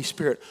baptism of the Holy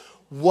Spirit.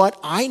 What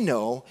I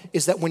know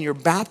is that when you're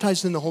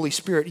baptized in the Holy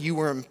Spirit, you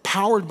are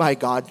empowered by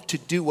God to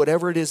do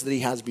whatever it is that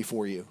he has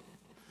before you.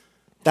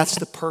 That's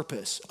the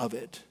purpose of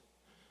it.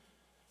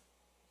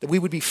 That we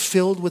would be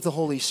filled with the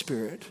Holy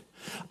Spirit.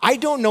 I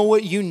don't know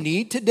what you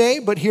need today,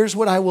 but here's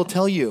what I will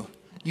tell you.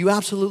 You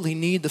absolutely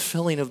need the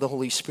filling of the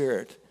Holy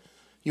Spirit.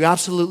 You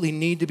absolutely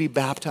need to be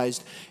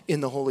baptized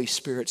in the Holy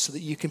Spirit so that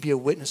you can be a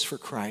witness for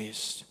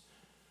Christ.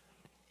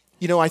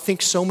 I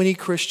think so many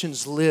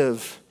Christians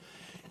live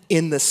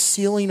in the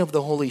sealing of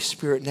the Holy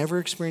Spirit, never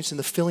experiencing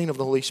the filling of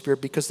the Holy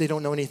Spirit because they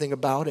don't know anything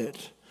about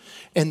it.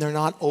 And they're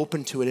not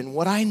open to it. And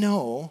what I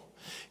know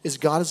is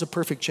God is a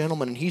perfect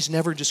gentleman, and he's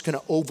never just going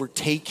to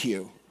overtake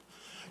you.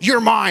 You're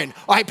mine.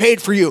 I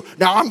paid for you.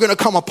 Now I'm going to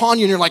come upon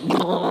you. And you're like,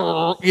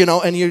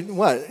 and you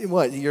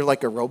what? You're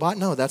like a robot?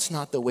 No, that's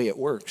not the way it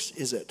works,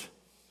 is it?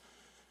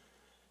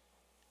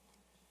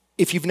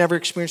 If you've never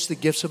experienced the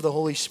gifts of the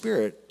Holy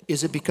Spirit,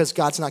 is it because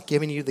God's not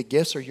giving you the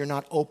gifts or you're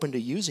not open to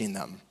using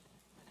them?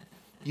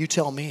 You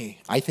tell me.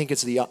 I think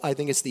it's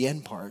the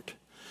end part.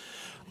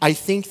 I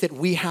think that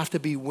we have to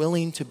be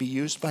willing to be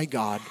used by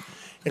God,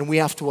 and we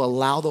have to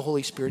allow the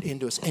Holy Spirit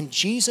into us. And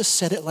Jesus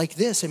said it like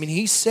this.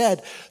 He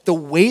said the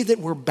way that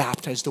we're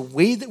baptized, the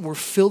way that we're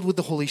filled with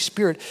the Holy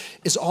Spirit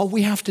is all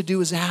we have to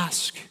do is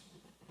ask.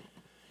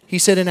 He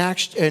said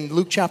in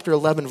Luke chapter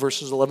 11,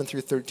 verses 11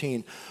 through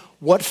 13,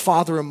 what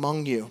father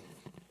among you,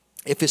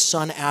 if his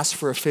son asks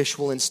for a fish,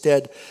 will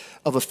instead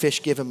of a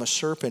fish give him a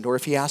serpent? Or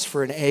if he asks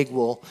for an egg,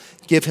 will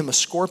give him a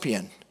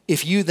scorpion?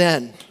 If you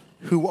then,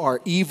 who are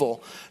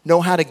evil,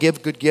 know how to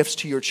give good gifts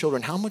to your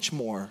children, how much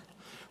more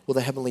will the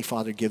Heavenly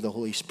Father give the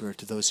Holy Spirit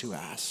to those who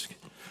ask?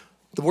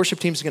 The worship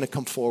team is going to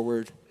come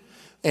forward,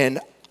 and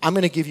I'm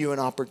going to give you an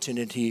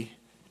opportunity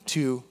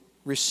to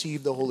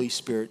receive the Holy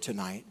Spirit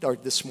tonight, or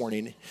this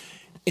morning,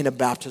 in a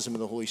baptism of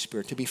the Holy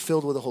Spirit, to be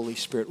filled with the Holy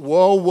Spirit.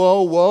 Whoa,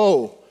 whoa,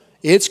 whoa.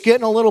 It's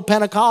getting a little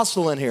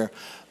Pentecostal in here.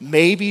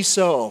 Maybe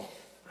so.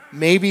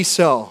 Maybe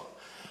so.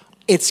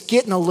 It's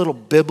getting a little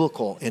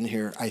biblical in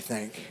here, I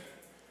think.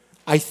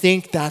 I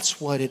think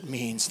that's what it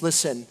means.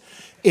 Listen,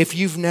 if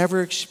you've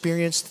never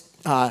experienced,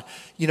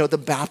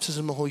 the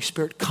baptism of the Holy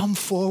Spirit, come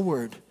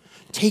forward.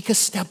 Take a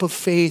step of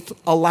faith.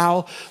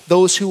 Allow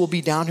those who will be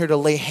down here to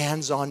lay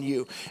hands on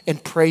you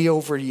and pray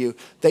over you,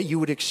 that you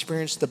would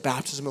experience the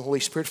baptism of the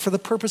Holy Spirit for the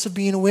purpose of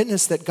being a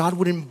witness, that God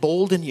would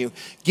embolden you,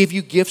 give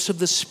you gifts of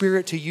the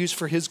Spirit to use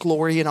for His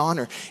glory and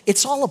honor.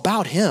 It's all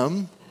about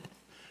Him.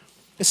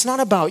 It's not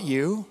about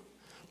you,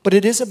 but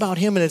it is about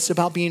Him, and it's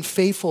about being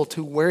faithful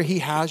to where He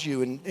has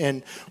you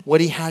and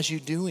what He has you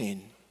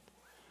doing.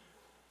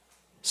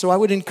 So I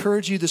would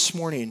encourage you this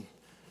morning,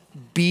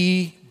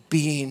 be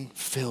being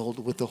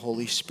filled with the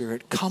Holy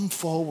Spirit. Come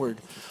forward.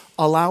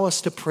 Allow us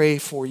to pray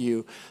for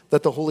you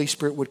that the Holy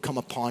Spirit would come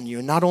upon you.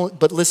 And not only,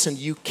 but listen,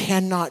 you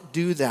cannot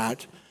do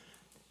that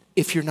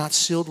if you're not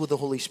sealed with the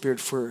Holy Spirit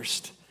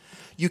first.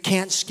 You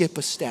can't skip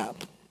a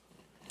step.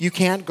 You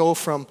can't go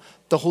from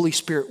the Holy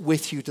Spirit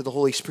with you to the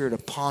Holy Spirit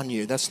upon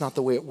you. That's not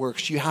the way it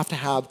works. You have to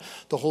have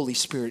the Holy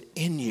Spirit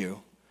in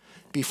you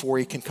before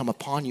He can come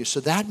upon you.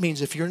 So that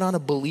means if you're not a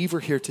believer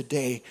here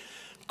today,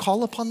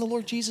 call upon the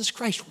Lord Jesus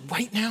Christ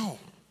right now.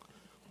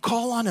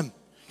 Call on Him.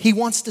 He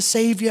wants to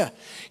save you.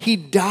 He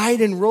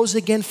died and rose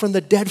again from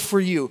the dead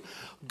for you.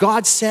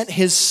 God sent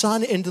His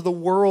Son into the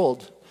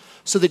world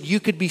so that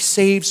you could be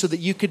saved, so that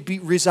you could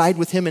reside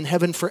with Him in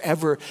heaven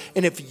forever.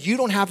 And if you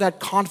don't have that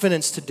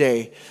confidence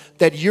today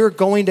that you're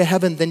going to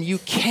heaven, then you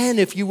can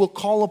if you will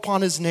call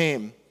upon His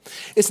name.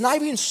 It's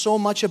not even so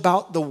much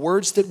about the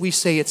words that we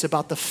say. It's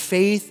about the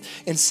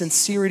faith and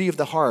sincerity of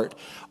the heart.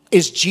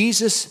 Is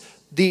Jesus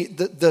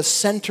the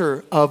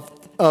center of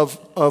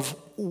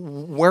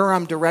where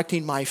I'm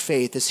directing my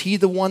faith? Is He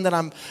the one that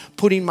I'm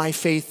putting my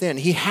faith in?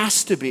 He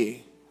has to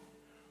be.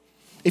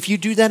 If you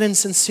do that in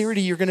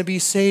sincerity, you're going to be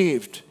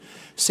saved.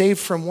 Saved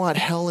from what?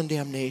 Hell and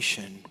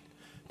damnation.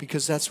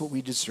 Because that's what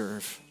we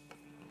deserve.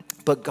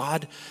 But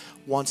God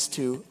wants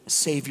to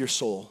save your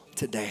soul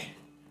today.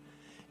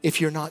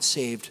 If you're not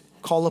saved,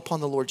 call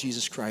upon the Lord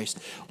Jesus Christ.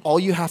 All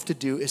you have to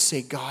do is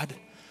say, God,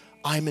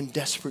 I'm in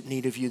desperate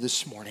need of you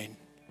this morning.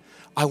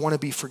 I want to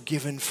be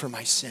forgiven for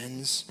my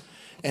sins.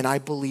 And I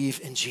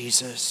believe in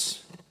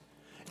Jesus.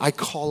 I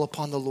call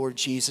upon the Lord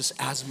Jesus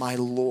as my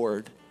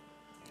Lord.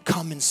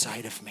 Come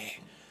inside of me.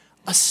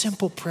 A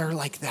simple prayer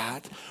like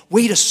that.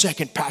 Wait a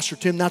second, Pastor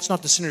Tim, that's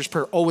not the sinner's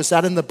prayer. Oh, is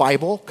that in the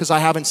Bible? Because I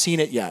haven't seen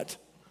it yet.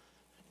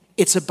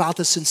 It's about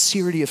the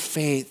sincerity of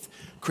faith,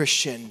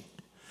 Christian.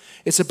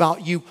 It's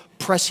about you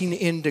pressing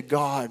into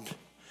God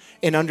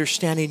and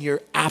understanding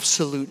your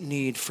absolute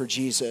need for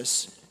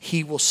Jesus.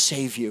 He will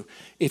save you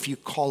if you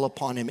call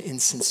upon Him in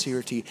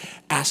sincerity.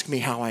 Ask me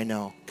how I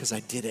know, because I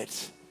did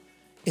it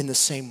in the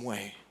same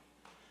way.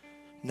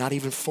 Not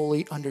even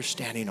fully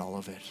understanding all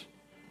of it.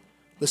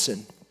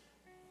 Listen,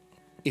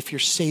 if you're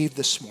saved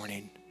this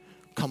morning,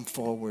 come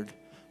forward.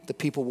 The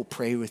people will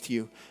pray with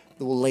you.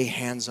 They will lay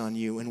hands on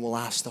you, and we'll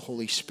ask the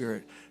Holy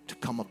Spirit to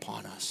come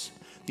upon us.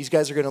 These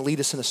guys are going to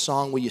lead us in a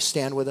song. Will you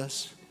stand with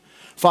us?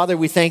 Father,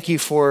 we thank you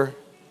for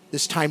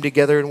this time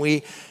together, and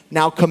we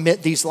now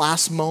commit these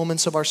last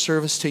moments of our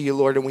service to you,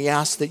 Lord, and we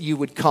ask that you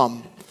would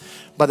come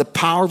by the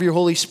power of your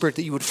Holy Spirit,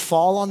 that you would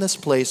fall on this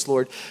place,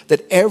 Lord,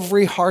 that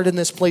every heart in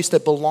this place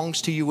that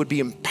belongs to you would be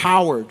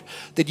empowered,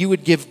 that you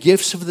would give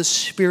gifts of the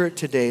Spirit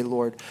today,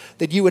 Lord,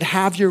 that you would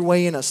have your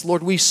way in us.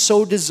 Lord, we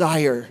so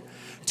desire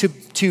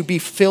to be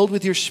filled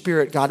with your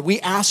Spirit, God.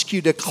 We ask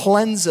you to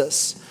cleanse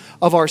us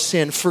of our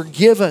sin.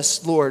 Forgive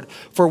us, Lord,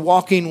 for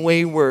walking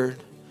wayward.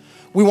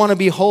 We want to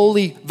be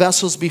holy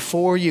vessels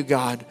before you,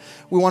 God.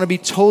 We want to be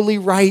totally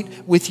right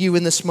with you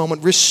in this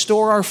moment.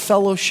 Restore our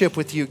fellowship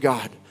with you,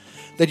 God,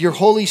 that your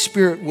Holy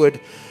Spirit would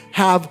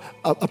have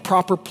a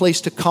proper place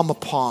to come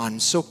upon.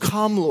 So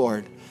come,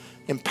 Lord,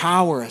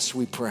 empower us,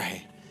 we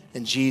pray.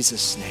 In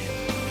Jesus' name,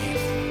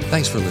 amen.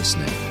 Thanks for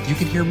listening. You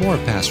can hear more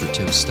of Pastor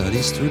Tim's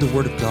studies through the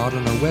Word of God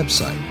on our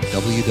website,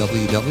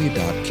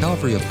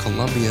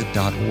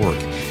 www.calvaryofcolumbia.org.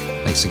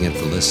 Thanks again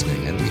for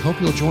listening, and we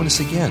hope you'll join us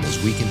again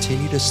as we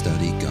continue to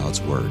study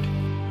God's Word.